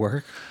best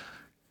work?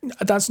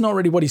 That's not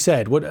really what he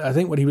said. I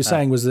think what he was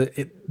saying was that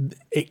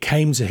it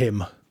came to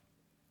him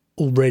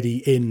already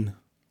in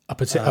a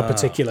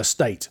particular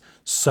state.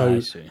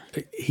 So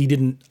he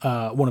didn't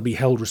want to be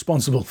held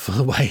responsible for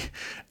the way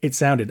it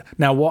sounded.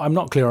 Now, what I'm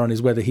not clear on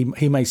is whether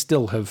he may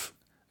still have,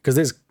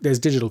 because there's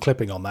digital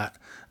clipping on that.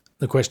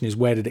 The question is,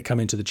 where did it come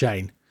into the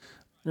chain?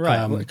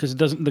 Right, because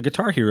the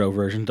Guitar Hero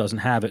version doesn't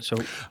have it. So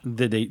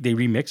they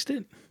remixed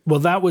it? Well,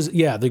 that was,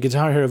 the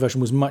Guitar Hero version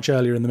was much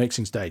earlier in the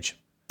mixing stage.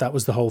 That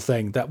was the whole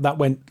thing. That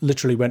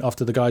literally went off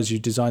to the guys who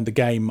designed the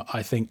game,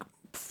 I think,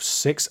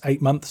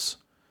 6-8 months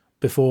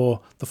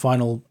before the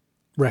final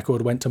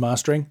record went to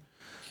mastering.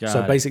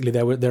 So basically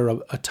there are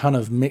a ton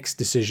of mix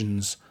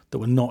decisions that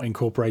were not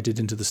incorporated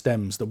into the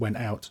stems that went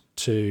out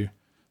to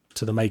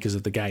the makers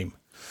of the game.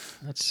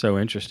 That's so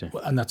interesting.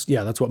 And that's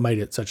what made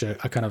it such a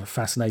kind of a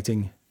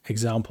fascinating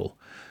example.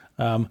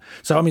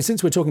 So,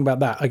 since we're talking about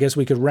that, I guess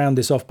we could round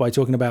this off by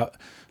talking about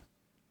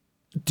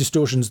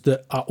distortions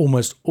that are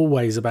almost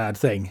always a bad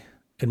thing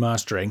in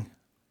mastering.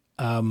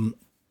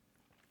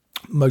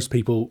 Most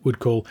people would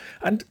call,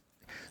 and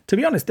to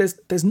be honest,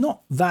 there's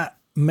not that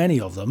many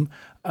of them.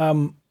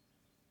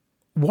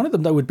 One of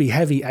them, though, would be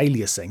heavy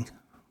aliasing.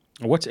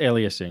 What's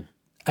aliasing?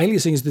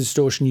 Aliasing is the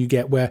distortion you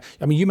get where,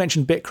 you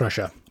mentioned Bit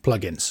Crusher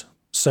plugins.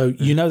 So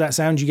that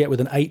sound you get with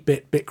an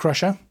 8-bit Bit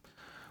Crusher?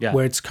 Yeah.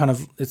 Where it's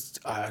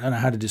I don't know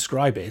how to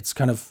describe it.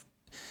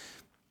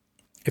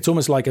 It's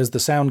almost like as the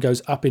sound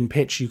goes up in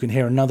pitch, you can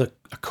hear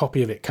a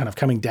copy of it kind of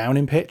coming down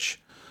in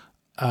pitch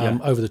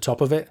over the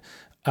top of it.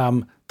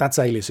 That's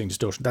aliasing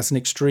distortion. That's an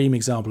extreme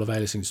example of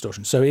aliasing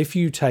distortion. So if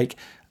you take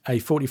a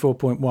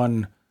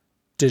 44.1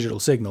 digital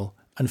signal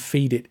and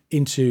feed it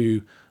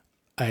into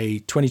a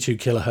 22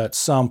 kilohertz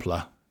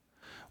sampler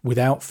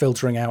without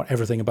filtering out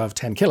everything above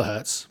 10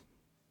 kilohertz,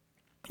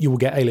 you will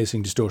get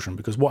aliasing distortion,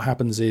 because what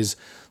happens is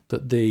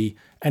that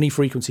any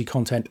frequency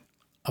content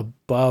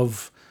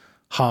above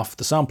half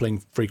the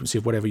sampling frequency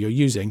of whatever you're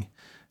using,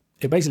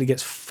 it basically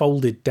gets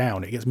folded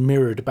down. It gets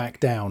mirrored back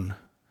down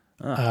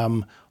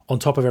on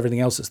top of everything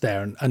else that's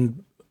there.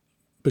 And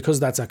because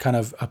that's a kind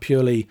of a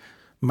purely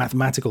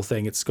mathematical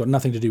thing, it's got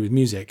nothing to do with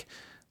music,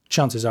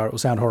 chances are it will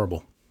sound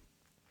horrible.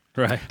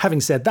 Right.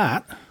 Having said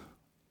that,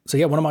 So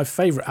yeah, one of my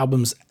favorite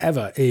albums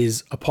ever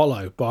is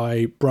Apollo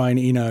by Brian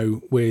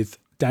Eno with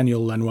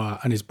Daniel Lanois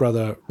and his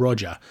brother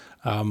Roger.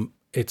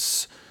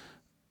 It's,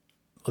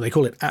 well, they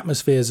call it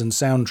Atmospheres and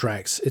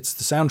Soundtracks. It's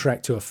the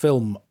soundtrack to a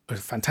film, a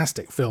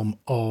fantastic film,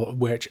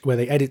 where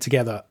they edit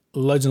together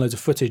loads and loads of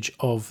footage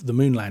of the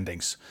moon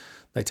landings.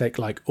 They take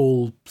like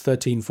all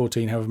 13,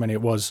 14, however many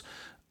it was,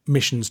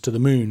 missions to the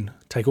moon,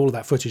 take all of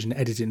that footage and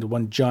edit it into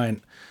one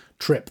giant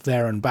trip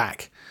there and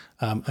back.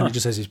 And it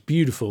just has this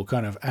beautiful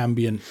kind of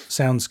ambient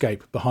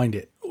soundscape behind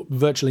it.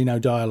 Virtually no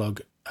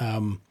dialogue.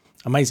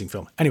 Amazing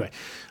film. Anyway,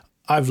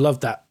 I've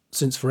loved that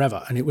since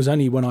forever. And it was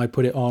only when I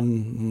put it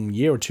on a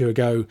year or two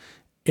ago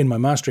in my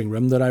mastering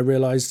room that I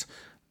realized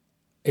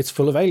it's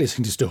full of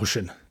aliasing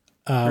distortion.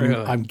 Really?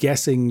 I'm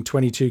guessing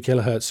 22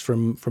 kilohertz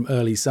from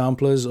early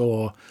samplers,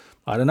 or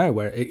I don't know,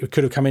 where it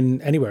could have come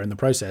in anywhere in the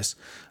process.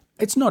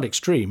 It's not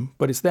extreme,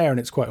 but it's there and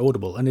it's quite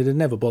audible, and it had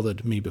never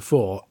bothered me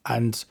before.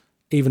 And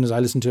even as I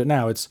listen to it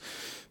now, it's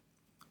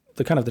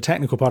the kind of the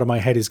technical part of my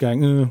head is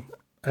going,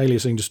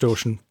 aliasing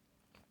distortion,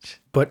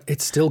 but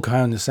it still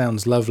kind of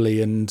sounds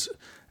lovely, and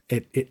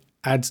it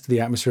adds to the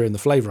atmosphere and the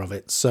flavor of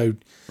it. So,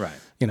 Right.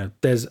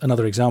 There's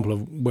another example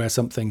of where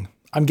something,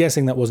 I'm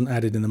guessing that wasn't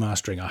added in the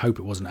mastering. I hope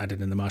it wasn't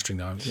added in the mastering,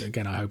 though.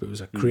 Again, I hope it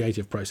was a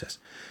creative process.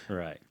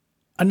 Right.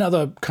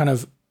 Another kind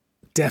of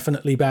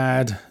definitely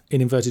bad,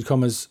 in inverted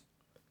commas,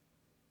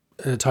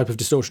 type of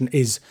distortion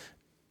is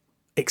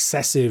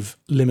excessive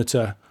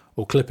limiter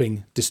or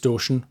clipping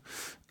distortion.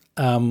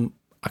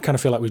 I kind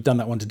of feel like we've done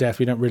that one to death.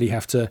 We don't really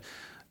have to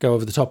go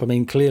over the top. I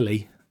mean,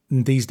 clearly,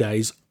 these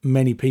days,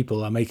 many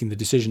people are making the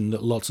decision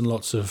that lots and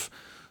lots of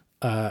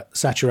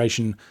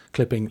saturation,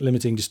 clipping,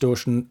 limiting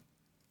distortion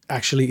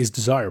actually is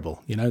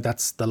desirable.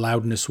 That's the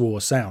loudness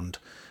war sound.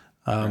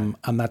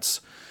 And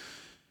that's,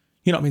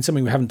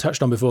 something we haven't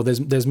touched on before.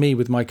 There's me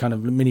with my kind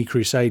of mini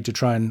crusade to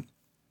try and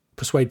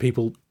persuade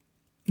people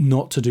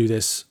not to do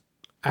this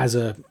as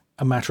a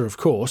matter of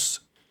course.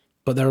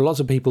 But there are lots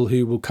of people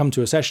who will come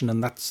to a session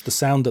and that's the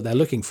sound that they're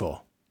looking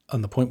for.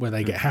 And the point where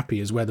they get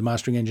happy is where the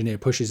mastering engineer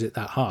pushes it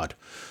that hard.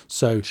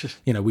 So,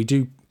 we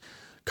do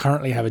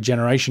currently have a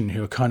generation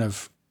who are kind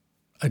of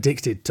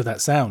addicted to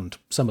that sound,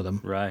 some of them.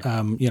 Right.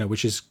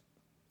 Which is,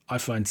 I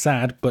find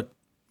sad, but,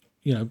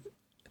 to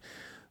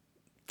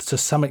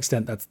some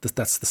extent,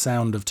 that's the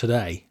sound of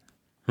today.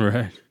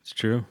 Right. It's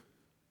true.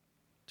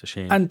 It's a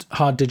shame. And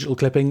hard digital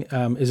clipping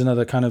is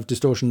another kind of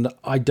distortion that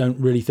I don't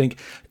really think.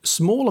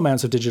 Small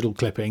amounts of digital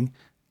clipping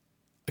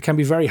can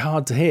be very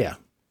hard to hear,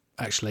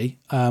 actually.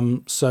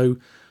 There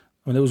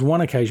was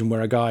one occasion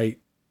where a guy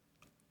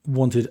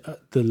wanted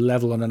the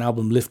level on an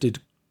album lifted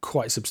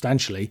quite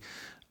substantially,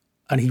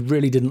 and he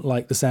really didn't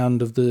like the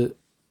sound of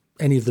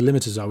any of the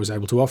limiters I was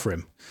able to offer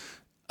him.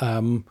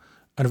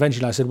 And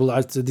eventually I said,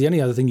 well, the only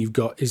other thing you've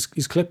got is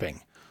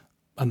clipping,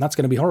 and that's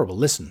going to be horrible.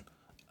 Listen.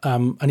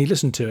 And he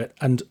listened to it,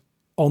 and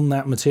on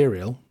that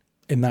material,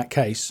 in that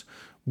case,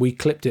 we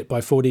clipped it by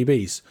 4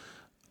 dBs,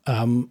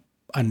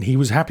 and he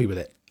was happy with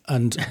it.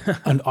 And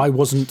I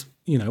wasn't,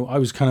 I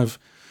was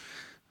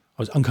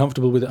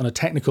uncomfortable with it on a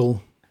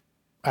technical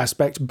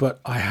aspect,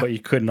 but But you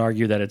couldn't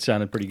argue that it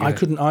sounded pretty good. I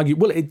couldn't argue.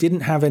 Well, it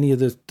didn't have any of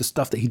the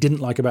stuff that he didn't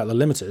like about the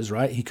limiters,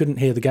 right? He couldn't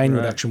hear the gain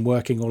reduction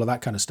working, all of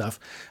that kind of stuff.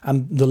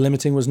 And the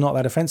limiting was not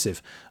that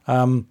offensive.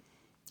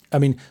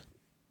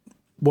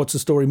 What's the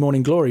Story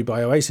Morning Glory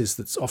by Oasis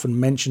that's often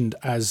mentioned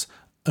as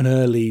an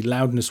early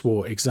loudness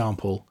war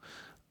example?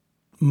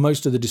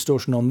 Most of the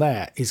distortion on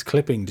there is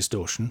clipping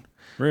distortion.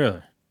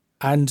 Really?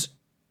 And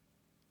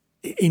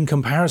in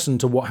comparison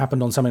to what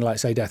happened on something like,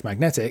 say, Death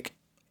Magnetic,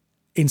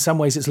 in some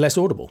ways it's less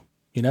audible.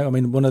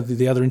 One of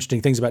the other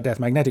interesting things about Death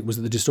Magnetic was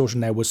that the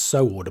distortion there was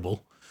so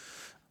audible,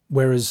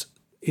 whereas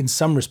in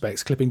some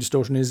respects, clipping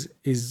distortion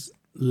is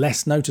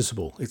less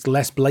noticeable. It's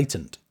less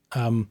blatant.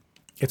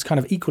 It's kind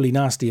of equally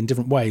nasty in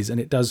different ways, and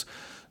it does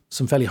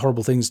some fairly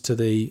horrible things to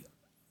the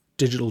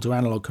digital to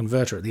analog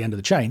converter at the end of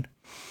the chain.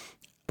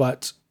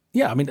 But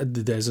yeah,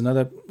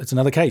 it's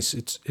another case.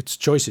 It's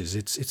choices.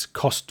 It's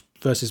cost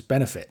versus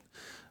benefit.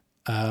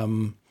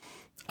 And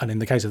in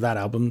the case of that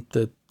album,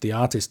 the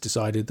artist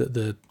decided that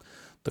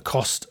the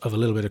cost of a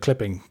little bit of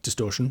clipping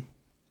distortion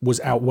was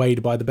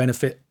outweighed by the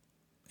benefit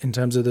in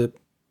terms of the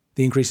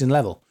increase in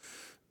level.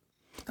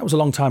 That was a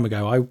long time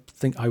ago. I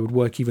think I would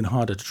work even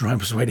harder to try and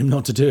persuade him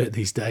not to do it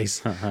these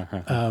days.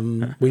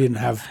 We didn't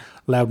have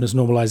loudness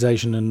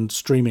normalization and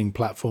streaming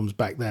platforms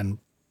back then.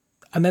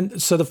 And then,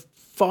 so the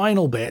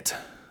final bit,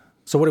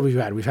 so what have we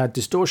had? We've had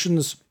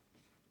distortions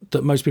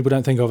that most people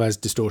don't think of as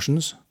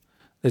distortions.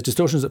 There's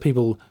distortions that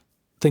people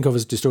think of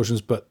as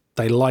distortions, but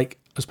they like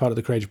as part of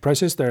the creative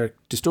process. There are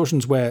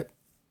distortions where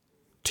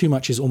too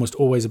much is almost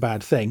always a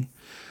bad thing.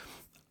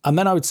 And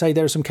then I would say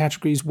there are some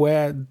categories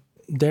where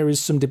there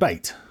is some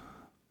debate.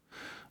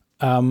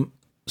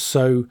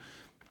 So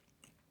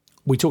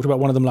we talked about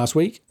one of them last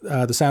week,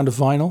 the sound of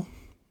vinyl.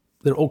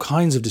 There are all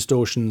kinds of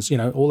distortions,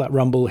 all that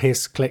rumble,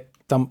 hiss, click,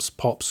 thumps,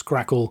 pops,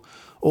 crackle,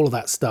 all of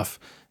that stuff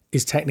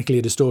is technically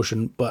a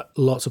distortion, but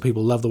lots of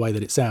people love the way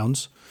that it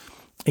sounds,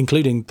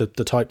 including the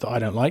type that I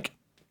don't like,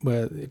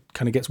 where it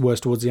kind of gets worse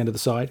towards the end of the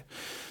side.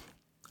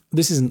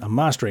 this isn't a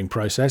mastering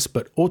process,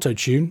 but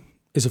auto-tune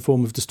is a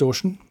form of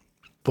distortion,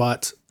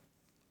 but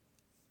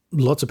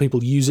lots of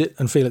people use it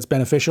and feel it's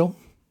beneficial.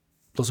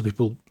 Lots of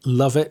people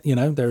love it.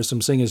 There are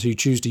some singers who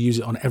choose to use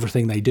it on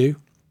everything they do.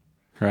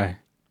 Right.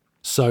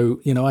 So,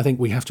 I think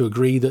we have to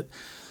agree that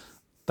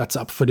that's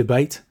up for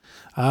debate.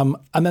 And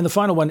then the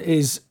final one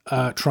is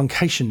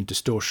truncation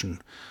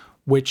distortion,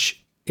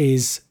 which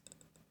is,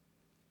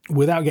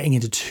 without getting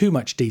into too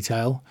much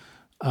detail,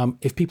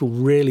 if people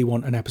really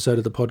want an episode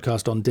of the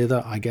podcast on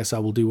dither, I guess I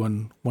will do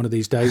one of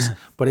these days.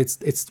 But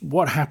it's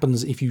what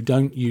happens if you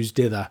don't use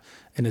dither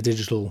in a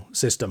digital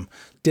system.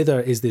 Dither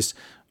is this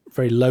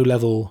very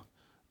low-level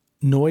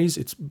noise.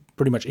 It's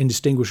pretty much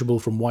indistinguishable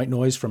from white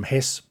noise, from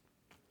hiss.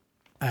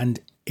 And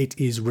it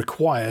is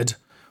required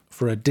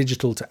for a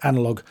digital to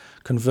analog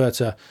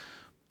converter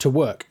to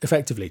work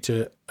effectively,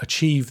 to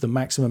achieve the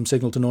maximum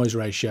signal-to-noise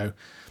ratio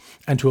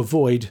and to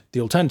avoid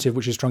the alternative,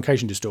 which is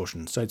truncation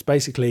distortion. So it's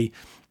basically,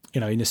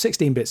 in a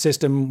 16-bit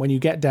system, when you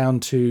get down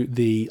to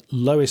the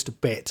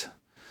lowest bit,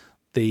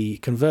 the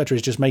converter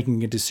is just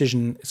making a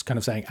decision. It's kind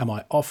of saying, am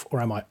I off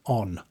or am I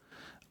on?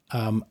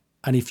 And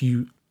if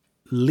you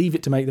leave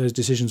it to make those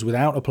decisions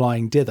without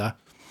applying dither,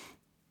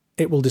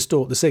 it will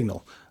distort the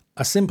signal.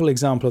 A simple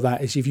example of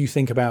that is if you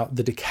think about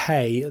the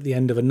decay at the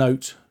end of a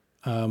note,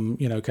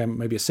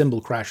 maybe a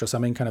cymbal crash or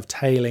something, kind of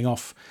tailing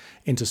off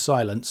into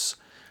silence.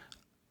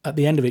 At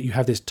the end of it, you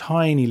have this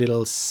tiny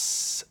little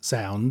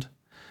sound,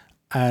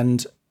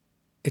 and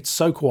it's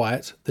so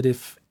quiet that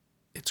if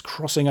it's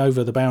crossing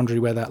over the boundary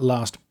where that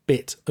last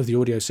bit of the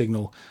audio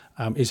signal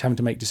is having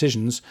to make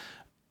decisions,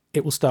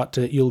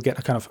 you'll get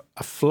a kind of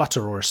a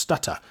flutter or a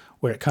stutter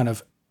where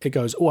it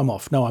goes, oh, I'm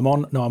off, no, I'm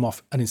on, no, I'm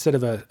off. And instead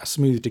of a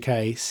smooth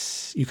decay,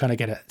 you kind of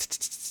get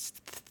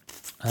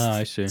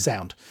I see.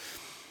 sound.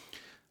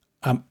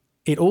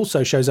 It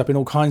also shows up in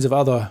all kinds of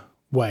other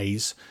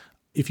ways.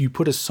 If you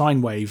put a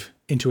sine wave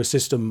into a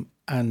system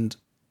and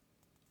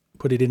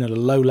put it in at a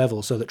low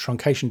level so that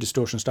truncation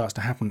distortion starts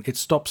to happen, it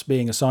stops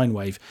being a sine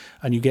wave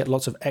and you get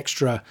lots of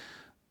extra,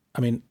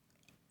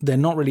 they're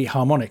not really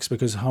harmonics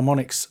because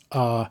harmonics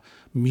are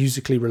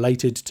musically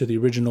related to the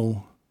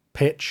original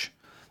pitch.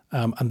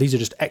 And these are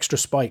just extra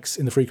spikes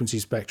in the frequency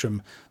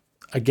spectrum.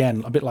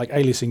 Again, a bit like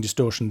aliasing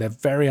distortion. They're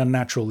very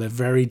unnatural. They're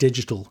very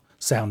digital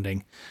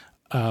sounding.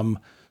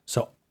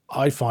 So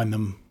I find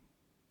them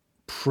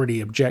pretty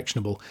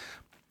objectionable.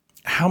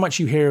 How much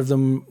you hear of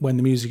them when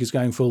the music is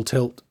going full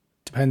tilt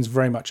depends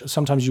very much.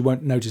 Sometimes you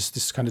won't notice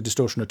this kind of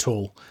distortion at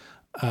all.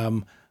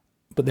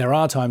 But there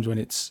are times when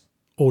it's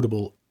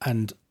audible,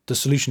 and the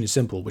solution is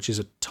simple, which is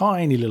a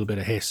tiny little bit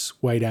of hiss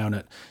way down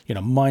at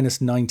minus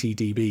 90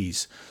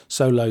 dBs,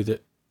 so low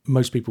that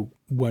most people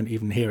won't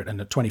even hear it. And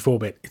at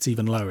 24-bit, it's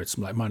even lower. It's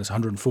like minus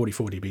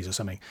 144 dBs or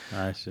something.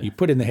 I see. You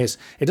put in the hiss.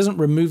 It doesn't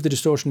remove the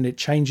distortion. It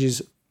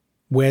changes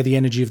where the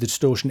energy of the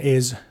distortion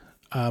is,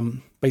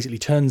 basically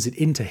turns it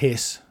into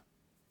hiss.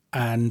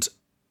 And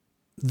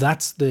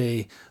that's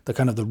the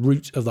kind of the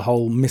root of the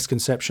whole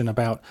misconception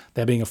about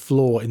there being a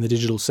flaw in the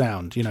digital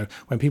sound.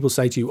 When people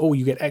say to you, oh,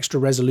 you get extra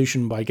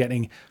resolution by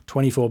getting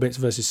 24 bits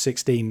versus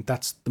 16,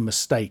 that's the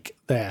mistake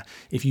there.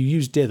 If you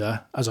use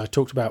dither, as I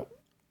talked about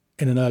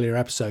in an earlier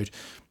episode,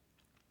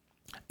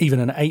 even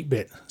an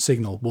 8-bit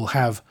signal will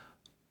have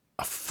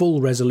a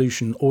full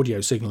resolution audio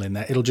signal in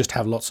there. It'll just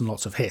have lots and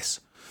lots of hiss.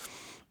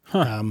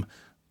 At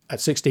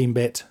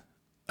 16-bit,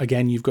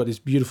 again, you've got this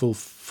beautiful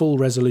full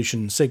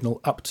resolution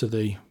signal up to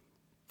the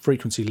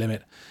frequency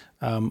limit,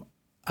 and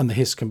the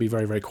hiss can be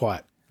very, very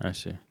quiet. I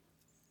see.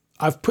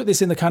 I've put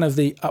this in the kind of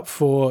the up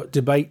for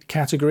debate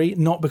category,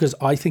 not because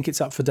I think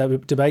it's up for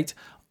debate.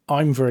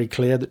 I'm very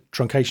clear that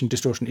truncation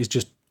distortion is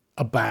just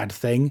a bad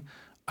thing.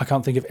 I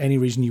can't think of any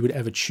reason you would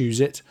ever choose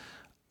it.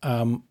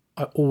 I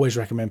always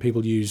recommend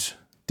people use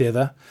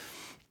dither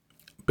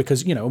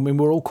because,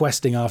 we're all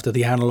questing after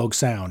the analog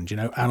sound,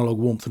 analog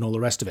warmth and all the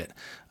rest of it.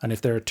 And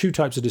if there are two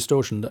types of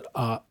distortion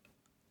that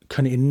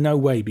can in no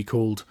way be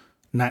called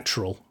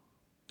natural,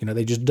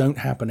 they just don't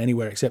happen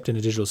anywhere except in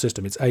a digital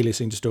system. It's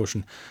aliasing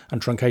distortion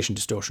and truncation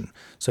distortion.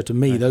 So to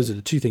me, those are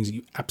the two things that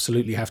you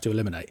absolutely have to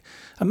eliminate.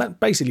 And that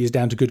basically is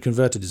down to good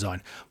converter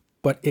design.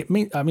 But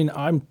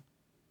I'm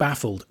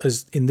baffled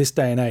as in this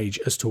day and age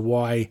as to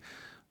why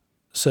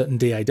certain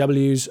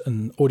DAWs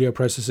and audio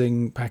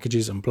processing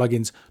packages and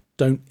plugins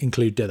don't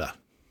include dither,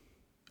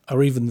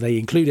 or even they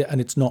include it and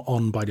it's not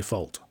on by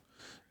default.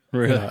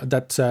 Really?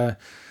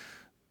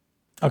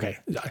 Okay,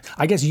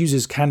 I guess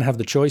users can have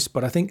the choice,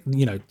 but I think,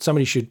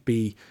 somebody should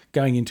be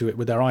going into it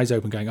with their eyes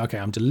open going, okay,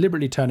 I'm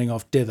deliberately turning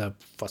off dither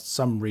for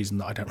some reason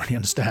that I don't really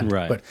understand,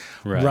 right.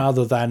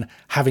 Rather than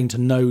having to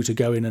know to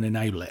go in and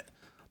enable it.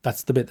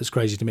 That's the bit that's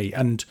crazy to me.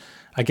 And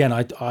again,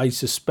 I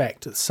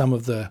suspect that some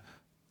of the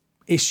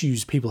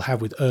issues people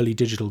have with early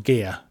digital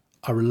gear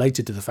are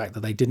related to the fact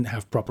that they didn't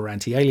have proper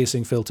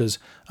anti-aliasing filters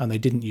and they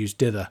didn't use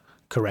dither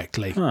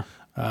correctly. No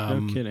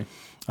kidding.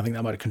 I think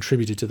that might have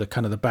contributed to the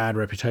kind of the bad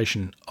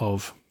reputation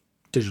of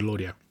digital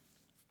audio.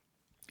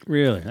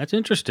 Really? That's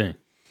interesting.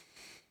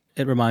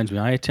 It reminds me,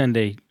 I attend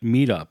a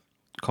meetup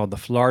called the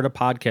Florida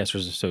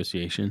Podcasters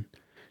Association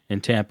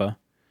in Tampa.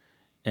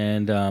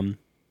 And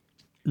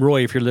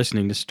Roy, if you're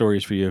listening, this story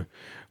is for you.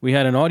 We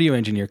had an audio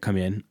engineer come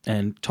in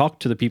and talk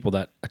to the people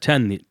that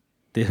attend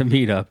the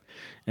meetup.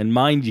 And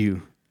mind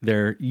you,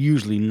 they're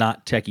usually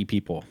not techie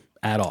people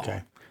at all.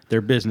 Okay.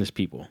 They're business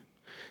people.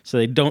 So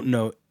they don't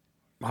know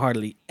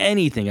hardly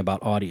anything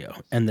about audio.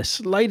 And the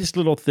slightest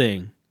little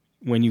thing,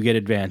 when you get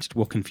advanced,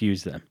 will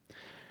confuse them.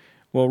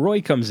 Well,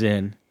 Roy comes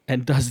in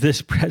and does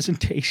this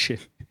presentation.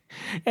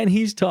 And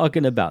he's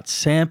talking about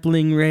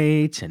sampling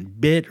rates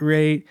and bit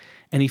rate.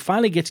 And he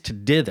finally gets to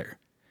dither.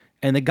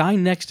 And the guy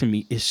next to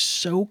me is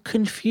so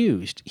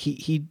confused.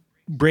 He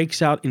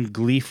breaks out in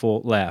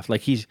gleeful laugh.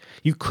 Like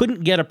you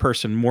couldn't get a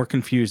person more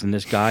confused than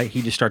this guy.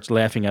 He just starts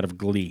laughing out of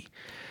glee.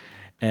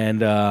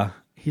 And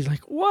he's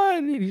like, what?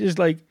 And he just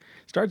like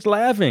starts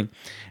laughing.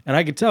 And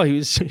I could tell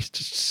he's just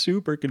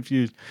super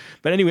confused.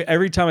 But anyway,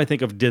 every time I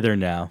think of dither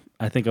now,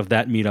 I think of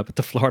that meetup at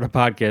the Florida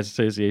Podcast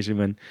Association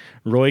when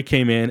Roy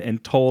came in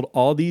and told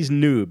all these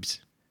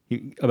noobs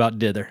about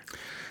dither.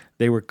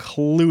 They were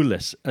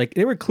clueless. Like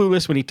they were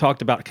clueless when he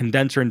talked about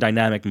condenser and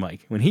dynamic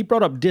mic. When he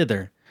brought up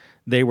dither,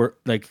 they were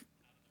like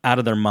out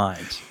of their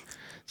minds.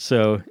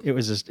 So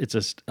it's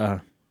just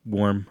a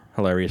warm,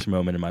 hilarious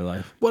moment in my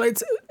life. Well,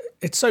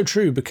 it's so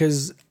true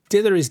because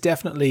dither is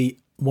definitely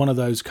one of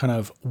those kind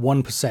of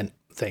 1%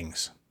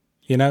 things.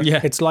 You know,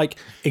 yeah. It's like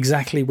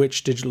exactly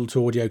which digital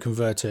to audio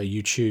converter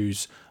you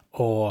choose,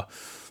 or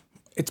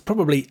it's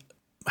probably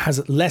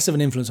has less of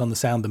an influence on the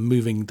sound than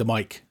moving the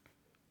mic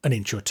an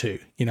inch or two,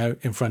 you know,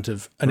 in front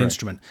of an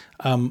instrument.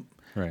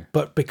 Right.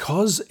 But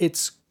because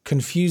it's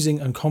confusing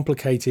and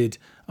complicated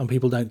and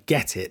people don't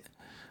get it,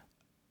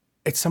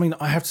 it's something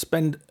that I have to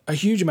spend a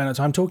huge amount of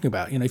time talking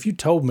about. You know, if you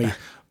told me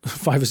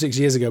 5 or 6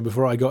 years ago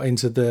before I got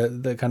into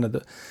the kind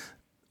of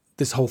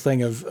this whole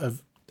thing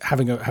of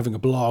having a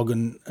blog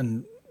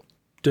and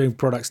doing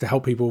products to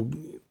help people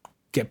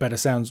get better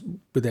sounds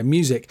with their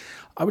music,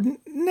 I would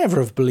never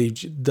have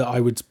believed that I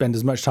would spend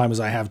as much time as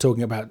I have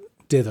talking about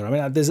dither. I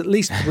mean, there's at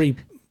least 3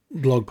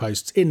 blog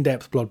posts,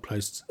 in-depth blog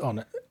posts on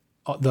it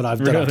that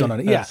I've done on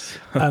it. Yeah,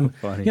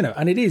 funny. You know,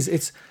 and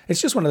it's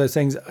just one of those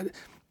things.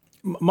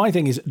 My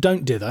thing is,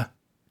 don't dither,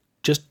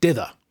 just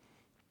dither.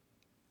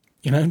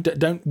 You know,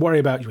 don't worry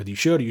about whether you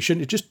should or you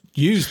shouldn't. Just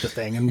use the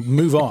thing and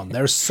move on.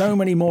 There are so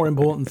many more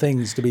important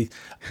things to be,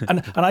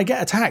 and I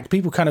get attacked.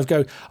 People kind of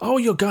go, "Oh,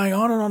 you're going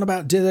on and on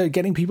about dither,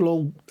 getting people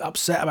all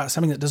upset about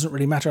something that doesn't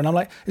really matter." And I'm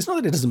like, it's not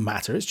that it doesn't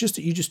matter. It's just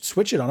that you just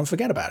switch it on and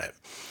forget about it.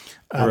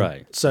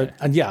 Right. So,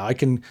 and yeah, I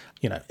can,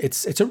 you know,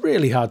 it's a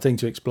really hard thing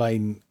to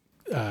explain,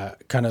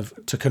 kind of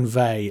to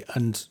convey.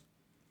 And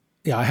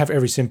yeah, I have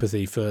every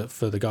sympathy for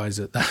the guys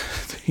at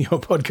your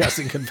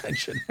podcasting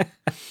convention.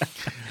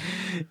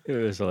 It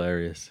was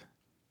hilarious.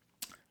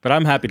 But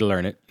I'm happy to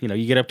learn it. You know,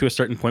 you get up to a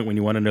certain point when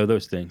you want to know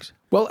those things.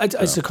 Well,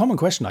 it's a common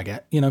question I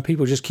get. You know,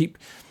 people just keep,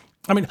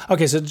 I mean,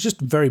 okay, so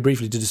just very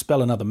briefly to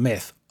dispel another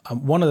myth.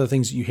 One of the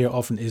things that you hear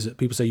often is that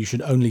people say you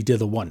should only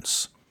dither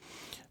once.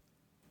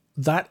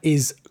 That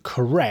is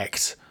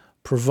correct,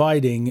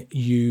 providing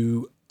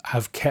you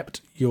have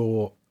kept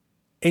your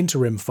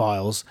interim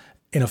files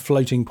in a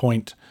floating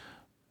point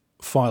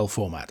file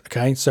format.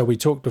 Okay, so we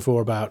talked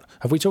before about,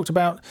 have we talked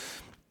about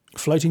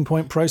floating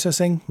point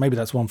processing? Maybe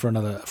that's one for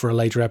a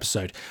later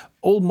episode.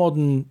 All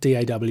modern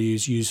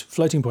DAWs use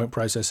floating point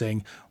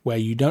processing where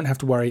you don't have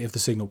to worry if the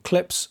signal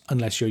clips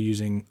unless you're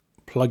using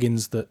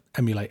plugins that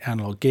emulate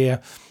analog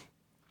gear.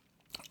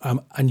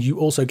 And you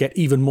also get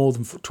even more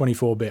than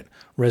 24-bit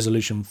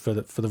resolution for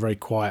the very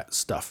quiet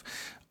stuff.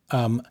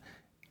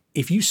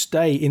 If you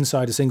stay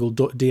inside a single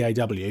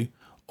DAW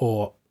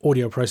or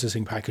audio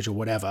processing package or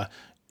whatever,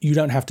 you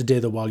don't have to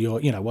dither while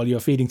you're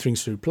feeding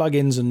things through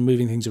plugins and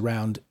moving things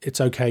around. It's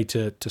okay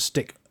to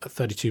stick a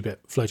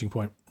 32-bit floating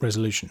point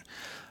resolution.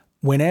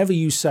 Whenever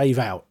you save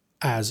out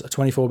as a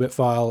 24-bit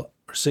file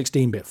or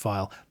 16-bit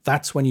file,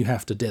 that's when you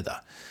have to dither.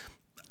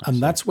 And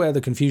that's where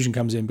the confusion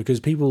comes in, because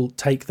people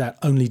take that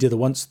only dither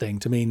once thing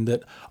to mean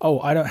that,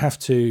 oh, I don't have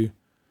to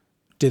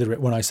dither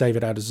it when I save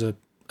it out as a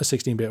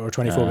 16-bit or a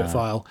 24-bit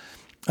file,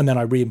 and then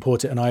I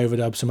re-import it and I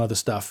overdub some other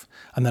stuff,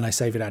 and then I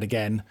save it out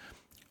again.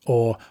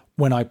 Or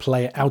when I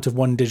play it out of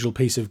one digital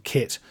piece of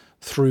kit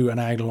through an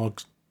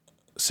analog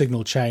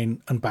signal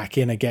chain and back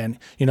in again,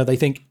 you know, they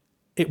think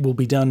it will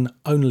be done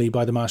only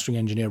by the mastering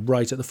engineer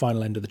right at the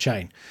final end of the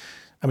chain.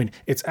 I mean,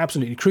 it's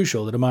absolutely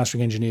crucial that a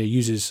mastering engineer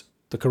uses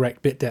the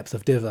correct bit depth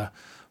of dither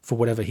for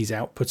whatever he's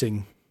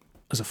outputting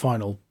as a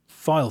final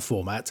file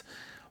format,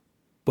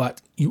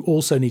 but you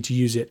also need to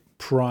use it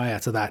prior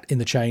to that in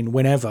the chain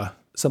whenever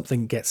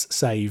something gets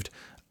saved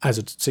as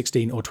a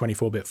 16 or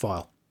 24-bit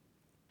file.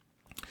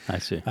 I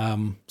see.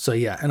 So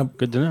yeah, and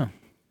good to know.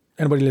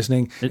 Anybody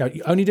listening,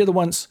 you only dither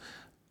once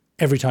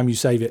every time you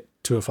save it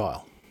to a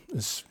file.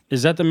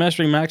 Is that the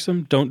mastering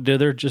maxim? Don't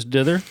dither, just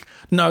dither?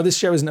 No, this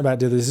show isn't about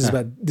dither. This is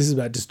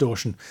about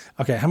distortion.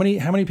 Okay, how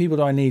many people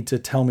do I need to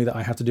tell me that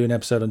I have to do an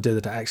episode on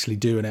dither to actually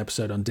do an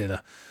episode on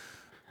dither?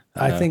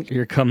 I think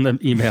here come the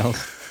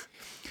emails.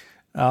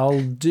 I'll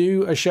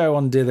do a show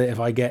on dither if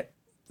I get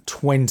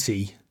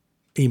 20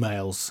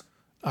 emails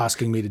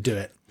asking me to do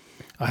it.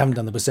 I haven't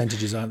done the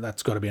percentages.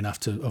 That's got to be enough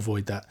to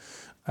avoid that.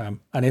 And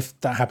if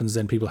that happens,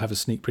 then people have a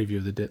sneak preview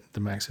of the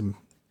Maxim.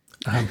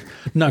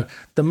 No,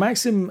 the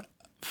Maxim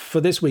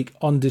for this week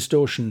on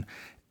distortion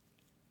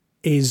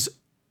is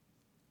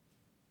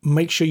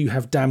make sure you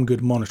have damn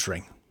good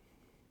monitoring.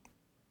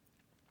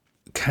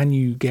 Can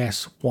you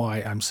guess why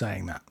I'm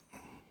saying that?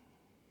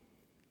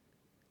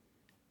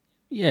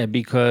 Yeah,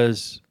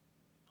 because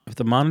if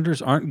the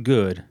monitors aren't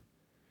good,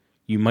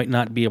 you might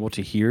not be able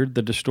to hear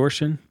the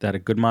distortion that a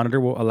good monitor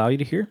will allow you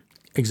to hear.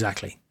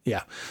 Exactly.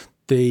 Yeah.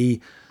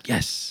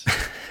 Yes.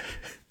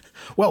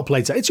 Well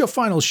played, sir. It's your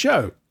final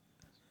show.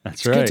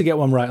 That's It's right. good to get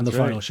one right on the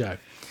final show.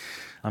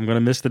 I'm going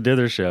to miss the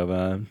Dither show, but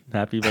I'm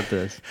happy about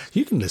this.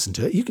 You can listen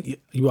to it.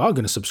 You are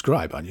going to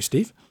subscribe, aren't you,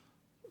 Steve?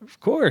 Of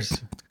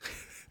course.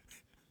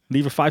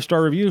 Leave a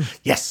 5-star review.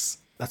 Yes,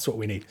 that's what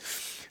we need.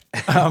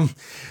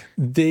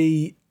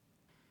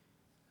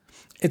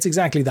 It's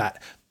exactly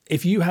that.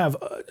 If you have,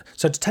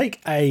 so to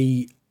take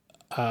a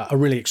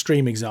really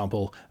extreme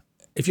example,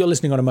 if you're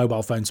listening on a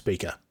mobile phone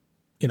speaker,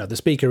 the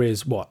speaker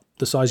is what?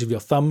 The size of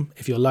your thumb,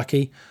 if you're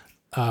lucky.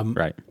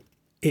 Right.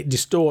 It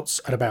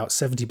distorts at about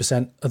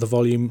 70% of the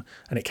volume,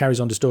 and it carries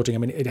on distorting. I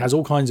mean, it has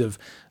all kinds of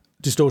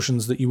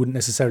distortions that you wouldn't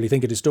necessarily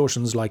think are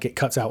distortions, like it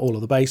cuts out all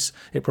of the bass,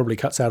 it probably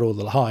cuts out all of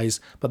the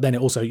highs, but then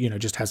it also,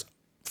 just has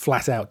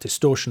flat out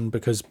distortion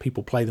because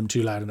people play them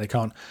too loud and they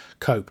can't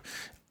cope.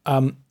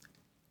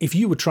 If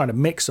you were trying to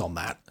mix on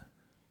that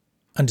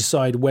and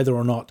decide whether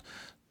or not,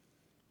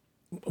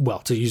 well,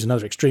 to use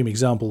another extreme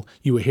example,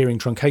 you were hearing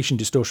truncation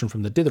distortion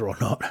from the dither or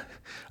not,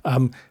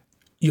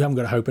 you haven't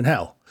got a hope in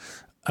hell.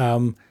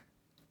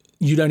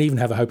 You don't even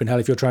have a hope in hell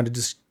if you're trying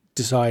to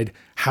decide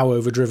how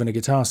overdriven a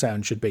guitar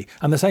sound should be.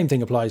 And the same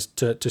thing applies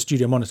to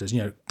studio monitors.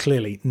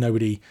 Clearly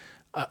nobody,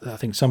 I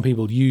think some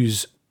people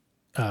use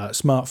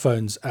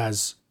smartphones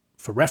as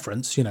for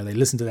reference. They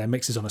listen to their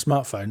mixes on a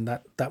smartphone.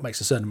 That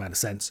makes a certain amount of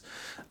sense.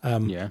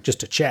 Just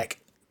to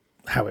check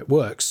how it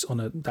works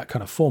on that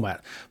kind of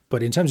format.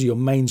 But in terms of your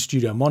main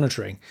studio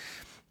monitoring,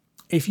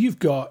 if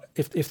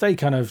they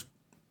kind of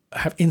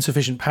have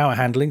insufficient power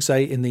handling,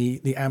 say in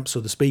the amps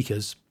or the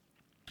speakers,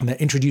 and they're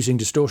introducing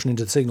distortion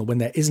into the signal when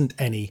there isn't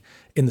any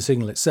in the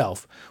signal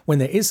itself, when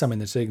there is some in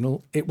the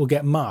signal, it will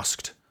get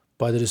masked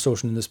by the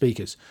distortion in the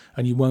speakers,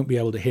 and you won't be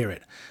able to hear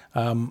it.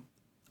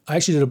 I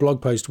actually did a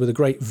blog post with a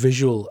great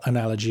visual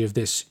analogy of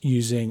this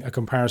using a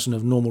comparison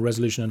of normal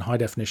resolution and high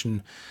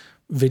definition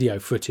video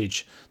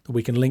footage that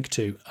we can link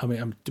to. I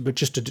mean, but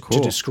just to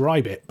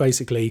describe it,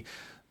 basically,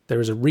 there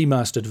is a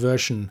remastered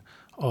version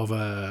of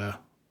an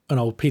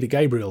old Peter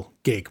Gabriel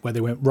gig where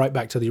they went right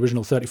back to the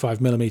original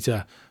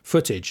 35mm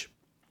footage,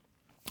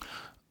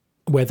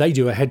 where they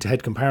do a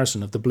head-to-head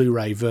comparison of the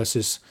Blu-ray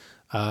versus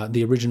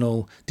the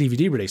original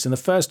DVD release. And the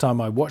first time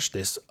I watched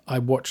this, I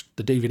watched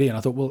the DVD and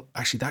I thought, well,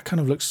 actually, that kind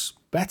of looks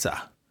better.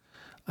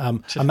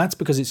 And that's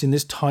because it's in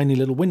this tiny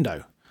little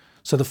window.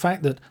 So the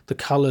fact that the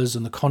colors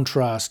and the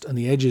contrast and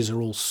the edges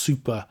are all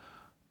super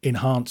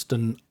enhanced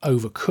and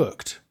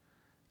overcooked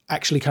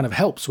actually kind of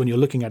helps when you're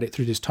looking at it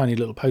through this tiny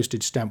little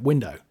postage stamp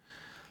window.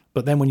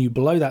 But then when you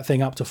blow that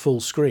thing up to full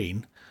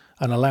screen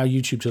and allow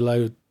YouTube to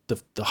load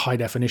the high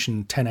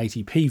definition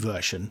 1080p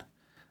version,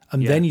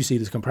 and then you see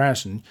this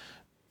comparison,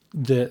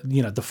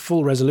 the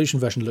full resolution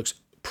version looks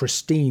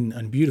pristine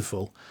and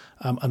beautiful,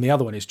 and the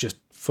other one is just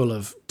full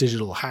of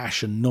digital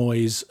hash and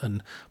noise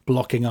and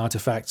blocking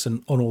artifacts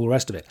and on all the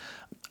rest of it.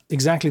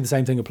 Exactly the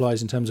same thing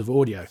applies in terms of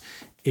audio.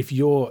 If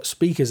your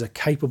speakers are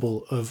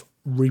capable of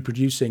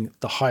reproducing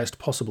the highest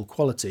possible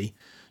quality,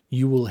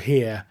 you will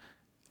hear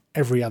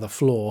every other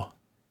flaw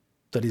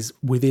that is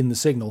within the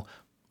signal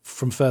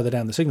from further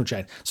down the signal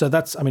chain. So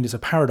it's a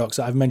paradox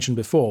that I've mentioned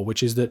before,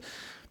 which is that,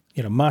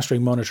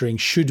 mastering monitoring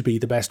should be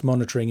the best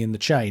monitoring in the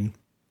chain.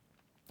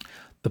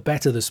 The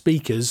better the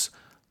speakers,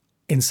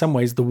 in some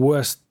ways, the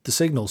worse the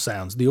signal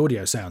sounds, the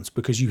audio sounds,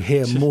 because you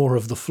hear more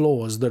of the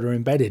flaws that are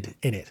embedded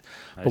in it.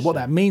 But what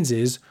that means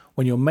is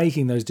when you're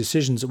making those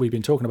decisions that we've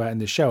been talking about in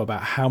this show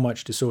about how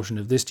much distortion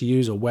of this to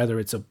use, or whether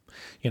it's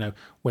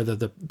whether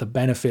the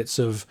benefits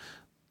of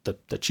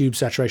the tube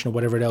saturation or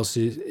whatever else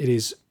it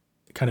is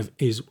kind of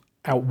is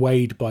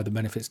outweighed by the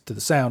benefits to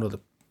the sound, or the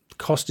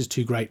cost is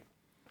too great,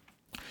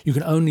 you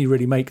can only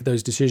really make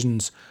those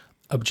decisions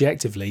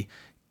objectively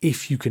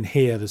if you can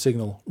hear the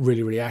signal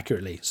really, really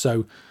accurately.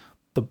 So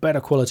the better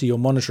quality your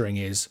monitoring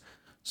is,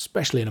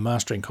 especially in a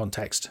mastering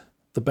context,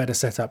 the better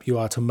set up you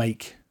are to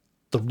make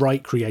the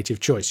right creative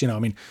choice.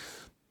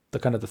 The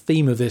kind of the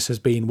theme of this has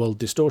been, well,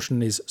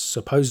 distortion is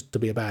supposed to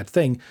be a bad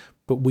thing,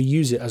 but we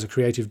use it as a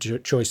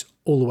creative choice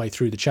all the way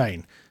through the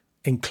chain,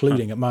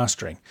 including at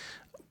mastering.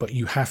 But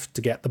you have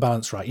to get the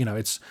balance right. And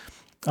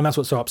that's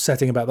what's so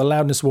upsetting about the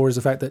loudness war, is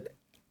the fact that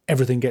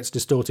everything gets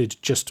distorted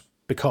just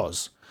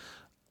because.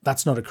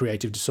 That's not a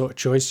creative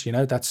choice.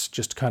 That's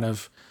just kind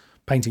of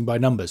painting by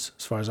numbers,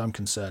 as far as I'm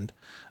concerned.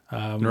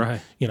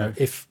 Right.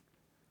 If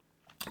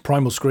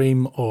Primal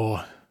Scream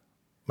or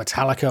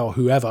Metallica or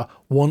whoever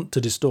want to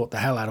distort the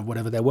hell out of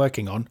whatever they're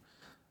working on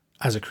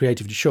as a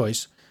creative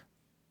choice,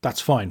 that's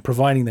fine,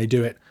 providing they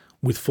do it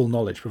with full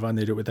knowledge, providing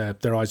they do it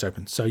with their eyes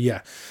open. So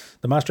yeah,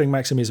 the mastering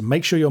maxim is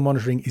make sure your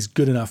monitoring is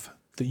good enough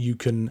that you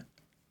can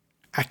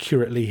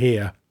accurately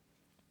hear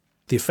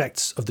the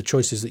effects of the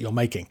choices that you're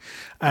making.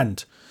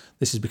 And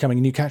this is becoming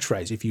a new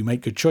catchphrase. If you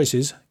make good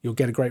choices, you'll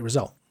get a great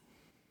result.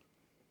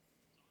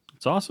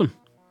 It's awesome.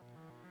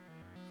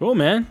 Cool,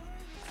 man.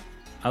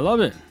 I love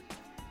it.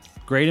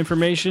 Great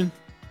information.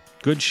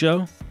 Good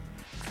show.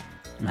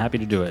 I'm happy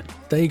to do it.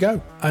 There you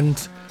go.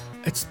 And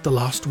it's the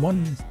last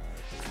one.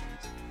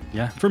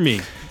 Yeah, for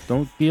me.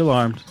 Don't be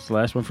alarmed. It's the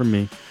last one for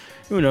me.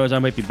 Who knows? I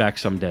might be back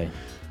someday.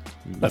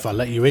 If I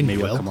let you in, Maybe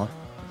you I'll will. come on.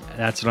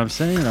 That's what I'm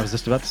saying. I was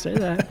just about to say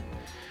that.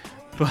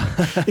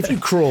 If you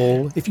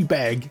crawl, if you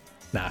beg,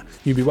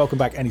 you'll be welcome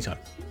back anytime.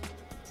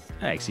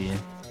 Thanks, Ian.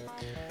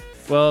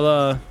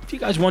 Well, if you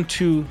guys want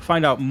to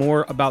find out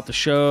more about the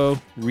show,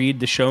 read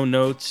the show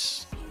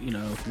notes,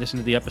 listen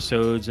to the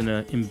episodes in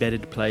an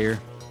embedded player,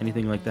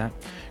 anything like that,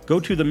 go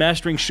to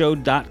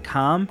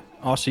themastering.show.com.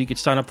 Also, you can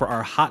sign up for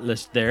our hot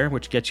list there,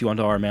 which gets you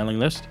onto our mailing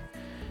list.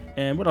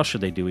 And what else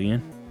should they do,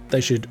 Ian?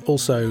 They should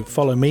also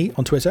follow me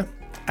on Twitter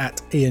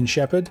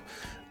 @IanShepherd.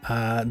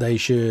 They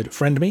should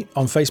friend me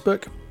on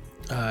Facebook.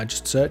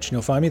 Just search and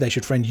you'll find me. They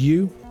should friend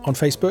you on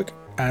Facebook.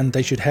 And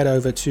they should head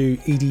over to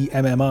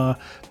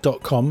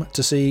edmmr.com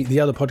to see the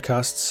other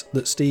podcasts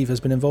that Steve has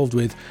been involved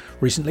with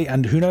recently.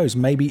 And who knows,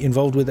 maybe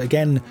involved with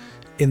again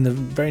in the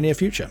very near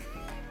future.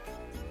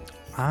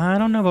 I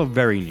don't know about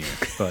very near,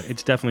 but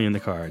it's definitely in the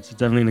cards. It's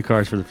definitely in the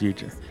cards for the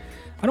future.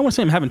 I don't want to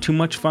say I'm having too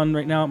much fun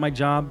right now at my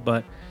job,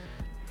 but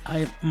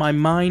my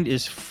mind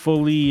is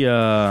fully,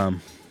 I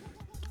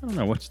don't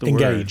know, what's the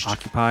engaged. Word?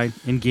 Occupied.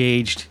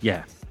 Engaged.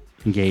 Yeah.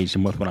 Engaged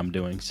in what I'm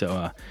doing.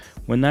 So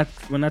when that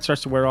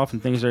starts to wear off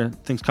and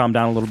things calm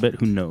down a little bit,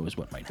 who knows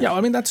what might happen. Yeah,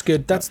 I mean, that's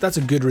good. That's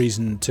a good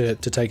reason to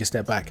take a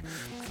step back.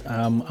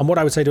 And what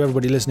I would say to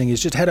everybody listening is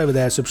just head over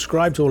there,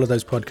 subscribe to all of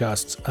those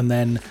podcasts, and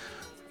then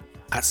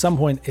at some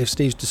point, if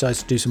Steve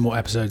decides to do some more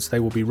episodes, they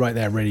will be right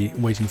there ready,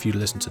 waiting for you to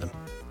listen to them.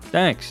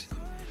 Thanks.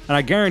 And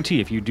I guarantee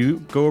if you do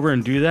go over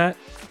and do that,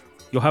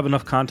 you'll have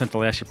enough content to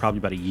last you probably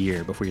about a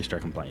year before you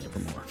start complaining for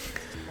more.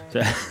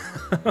 So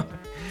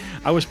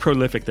I was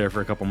prolific there for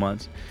a couple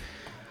months.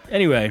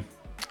 Anyway,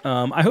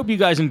 I hope you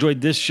guys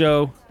enjoyed this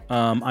show.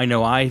 I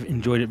know I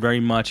enjoyed it very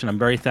much, and I'm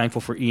very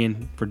thankful for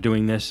Ian for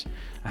doing this.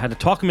 I had to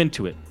talk him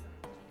into it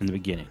in the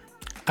beginning.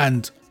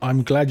 And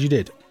I'm glad you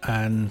did.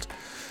 And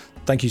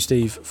thank you,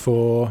 Steve,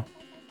 for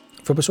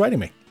persuading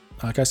me.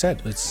 Like I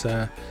said, it's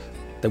there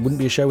wouldn't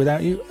be a show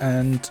without you,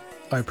 and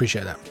I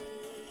appreciate that.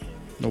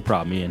 No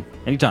problem, Ian.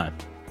 Anytime.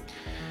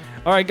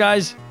 All right,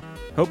 guys.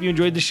 Hope you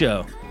enjoyed the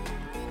show.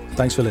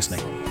 Thanks for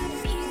listening.